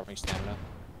just recovering stamina.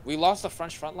 We lost the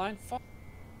French front line? Fuck.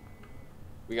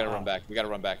 We gotta run back. We gotta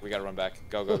run back. We gotta run back.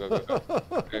 Go, go, go, go, go.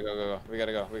 Go. We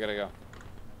gotta go. We gotta go.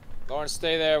 Lawrence,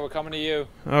 stay there. We're coming to you.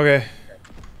 Okay.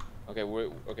 Okay,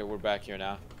 we're back here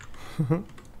now. All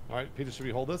right, Peter, should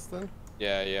we hold this then?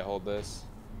 Yeah, hold this.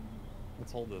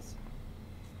 Let's hold this.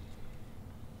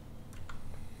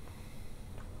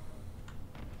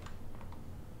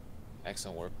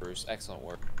 Excellent work, Bruce. Excellent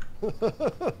work.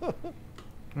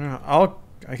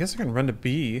 I guess I can run to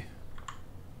B.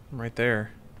 I'm right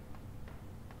there.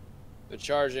 They're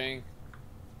charging.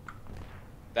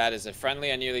 That is a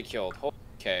friendly I nearly killed.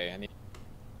 Okay, I need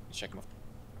to check my...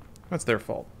 That's their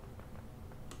fault.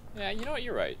 Yeah, you know what?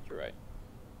 You're right. You're right.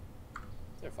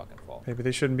 It's their fucking fault. Maybe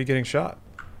they shouldn't be getting shot.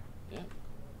 Yeah.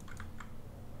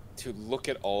 Dude, look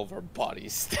at all of our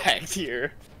bodies stacked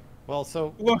here. Well,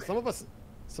 so Look. some of us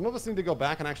need to go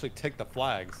back and actually take the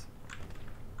flags.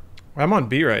 I'm on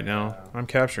B right now. I'm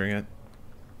capturing it.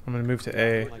 I'm gonna move to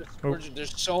A. Oh.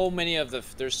 There's so many of the...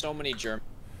 There's so many German...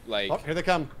 Like... Oh, here they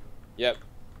come. Yep.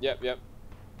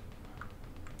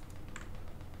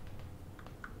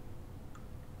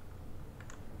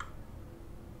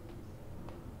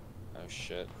 Oh,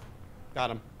 shit.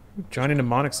 Got him. Johnny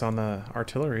Mnemonics on the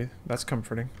artillery. That's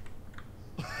comforting.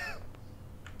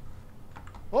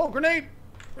 Oh, grenade!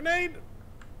 Grenade!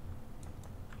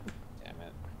 Damn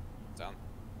it. Down.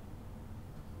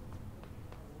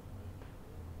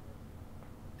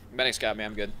 Medic's got me.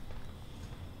 I'm good.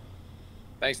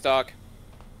 Thanks, Doc.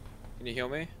 Can you heal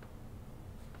me?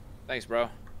 Thanks, bro.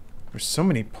 There's so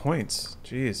many points.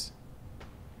 Jeez.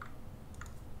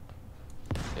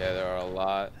 Yeah, there are a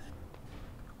lot.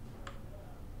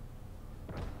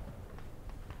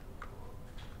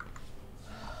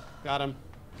 Got him.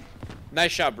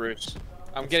 Nice shot, Bruce.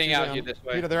 I'm getting out Down. here this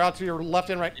way. Peter, they're out to your left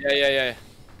and right. Yeah.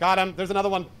 Got him. There's another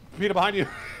one. Peter, behind you.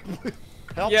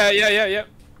 Help. Yeah.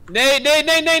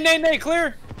 Nay,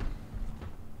 clear.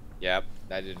 Yep,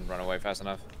 that didn't run away fast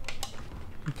enough.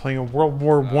 playing a World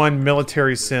War One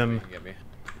military sim. Get me.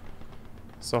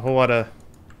 So a whole lot of...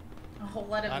 A whole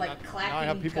lot of like clacking now I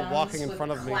have people guns walking in with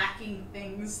front of me. clacking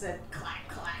things that clack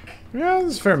clack. Yeah,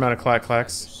 there's a fair amount of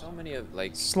clacks. So many of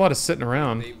like. Just a lot of sitting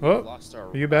around. We Oh, lost our,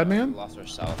 are you a bad man? We lost our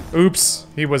south. Oops,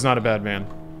 he was not a bad man.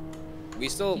 We're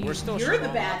still You're strong the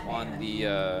bad on man. the.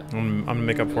 I'm gonna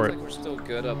make up for Like it. we're still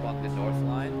good up on the north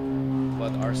line,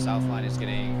 but our south line is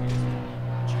getting.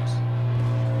 Jeez.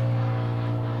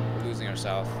 We're losing our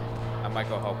south. I might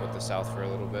go help with the south for a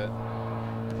little bit.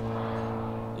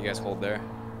 You guys hold there.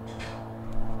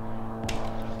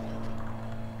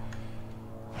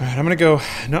 Alright, I'm gonna go...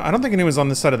 No, I don't think anyone's on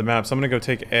this side of the map, so I'm gonna go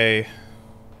take A.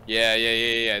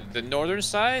 Yeah. The northern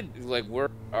side, like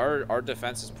our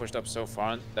defense is pushed up so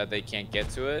far that they can't get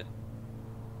to it.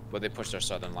 But they pushed our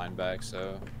southern line back,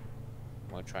 so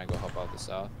I'm gonna try and go help out the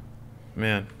south.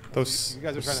 Man, those You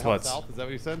guys are those trying to help sluts. south? Is that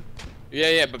what you said?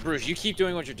 Yeah, but Bruce, you keep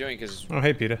doing what you're doing because Oh,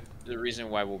 hey, Peter. the reason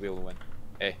why we'll be able to win.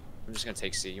 Hey, I'm just gonna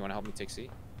take C. You wanna help me take C?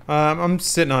 I'm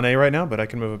sitting on A right now, but I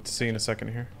can move up to C in a second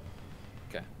here.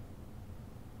 Okay.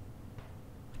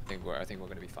 I think we're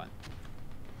gonna be fine.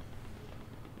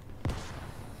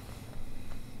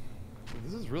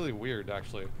 This is really weird,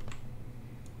 actually.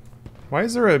 Why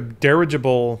is there a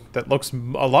dirigible that looks a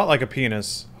lot like a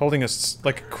penis holding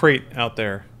like a crate out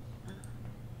there?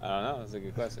 I don't know. That's a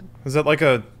good question. Is that like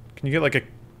a... Can you get like a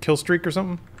kill streak or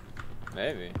something?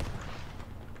 Maybe.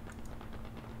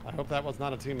 I hope that was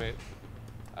not a teammate.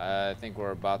 I think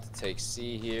we're about to take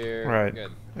C here. Right.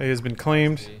 Good. A has been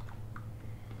claimed. C.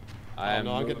 Oh,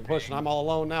 no, I'm getting pushed and I'm all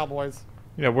alone now, boys.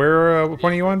 Yeah, where... what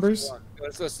point are you on, Bruce?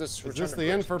 Let's Is return this to the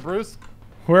end for Bruce?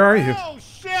 Where are you? Oh,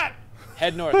 shit!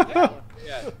 Head north. Head north.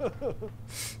 Yeah.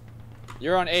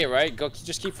 You're on A, right? Go.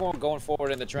 Just keep going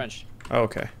forward in the trench. Oh,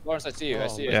 okay. Lawrence, I see you. I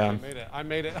see you. Yeah. I made it. I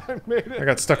made it. I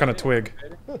got stuck on a twig.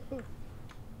 All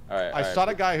right. I shot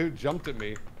a guy who jumped at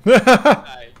me.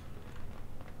 Alright.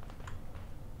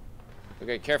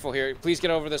 Okay, careful here. Please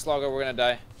get over this log or we're gonna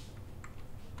die.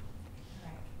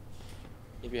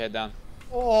 Keep your head down.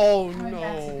 Oh, I'm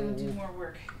about to go do no. more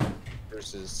work.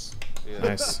 Versus.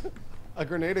 Nice. A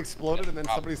grenade exploded and then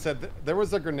somebody said, there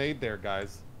was a grenade there,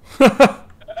 guys. It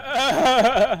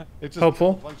just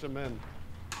Helpful. killed a bunch of men.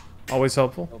 Always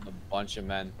helpful. Killed a bunch of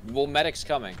men. Well, medic's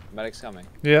coming. Medic's coming.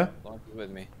 Yeah. Lawrence is with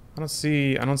me. I don't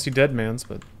see dead mans,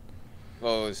 but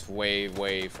Oh, it's way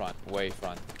front. Way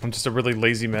front. I'm just a really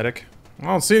lazy medic. I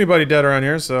don't see anybody dead around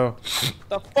here, so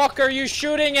The fuck are you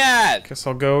shooting at? guess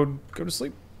I'll go to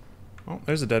sleep. Oh,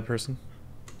 there's a dead person.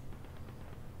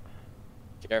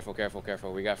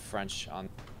 Careful. We got French on.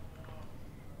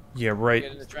 Yeah, right.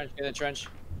 Get in the trench. Get in the trench.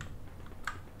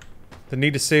 The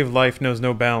need to save life knows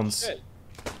no bounds. Shit.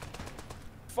 I'm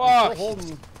Fuck. still holding,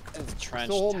 In the trench.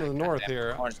 still holding to the God north damn.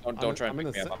 here. Lawrence, don't try and I'm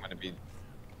in pick me the up. I'm gonna be.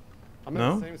 I'm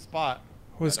No? in the same spot.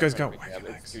 Oh, this don't guy's try got and pick me up.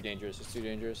 whack It's axe. too dangerous. It's too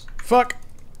dangerous. Fuck.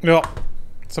 No.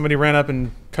 Somebody ran up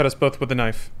and cut us both with a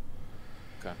knife.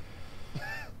 Okay.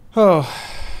 Oh.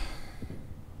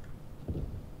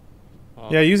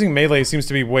 Yeah, using melee seems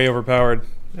to be way overpowered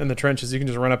in the trenches. You can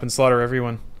just run up and slaughter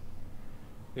everyone.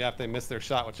 Yeah, if they miss their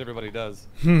shot, which everybody does.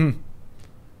 I mean,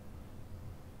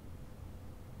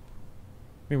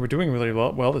 we're doing really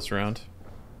well this round.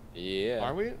 Yeah.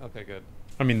 Are we? Okay, good.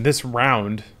 I mean, this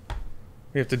round.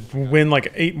 We have to win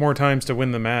like 8 more times to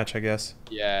win the match, I guess.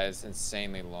 Yeah, it's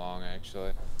insanely long,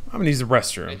 actually. I'm gonna use the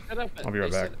restroom. They set up I'll be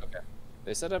right back.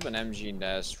 They set up an MG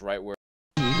nest right where.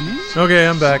 Okay,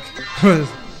 I'm back.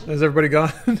 Is everybody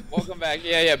gone? Welcome back.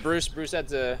 Yeah. Bruce had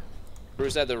to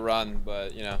run,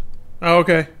 but you know. Oh,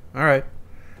 okay. All right.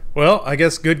 Well, I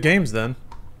guess good games then.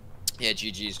 Yeah,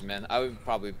 GG's, man. I would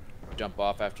probably jump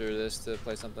off after this to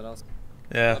play something else.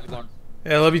 Yeah. Love you, Lawrence.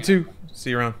 Yeah, I love you too. See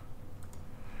you around.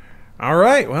 All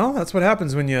right. Well, that's what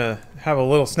happens when you have a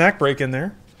little snack break in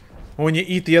there. When you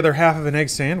eat the other half of an egg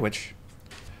sandwich.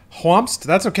 Whompst.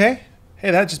 That's okay. Hey,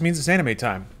 that just means it's anime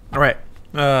time. All right.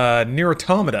 Nier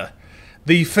Automata.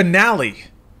 The finale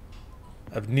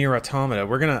of Nier Automata.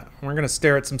 We're gonna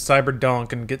stare at some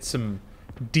Cyberdonk and get some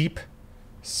deep,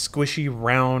 squishy,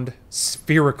 round,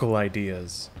 spherical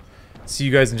ideas. See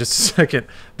you guys in just a second.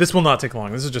 This will not take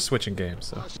long. This is just switching games.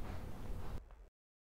 So.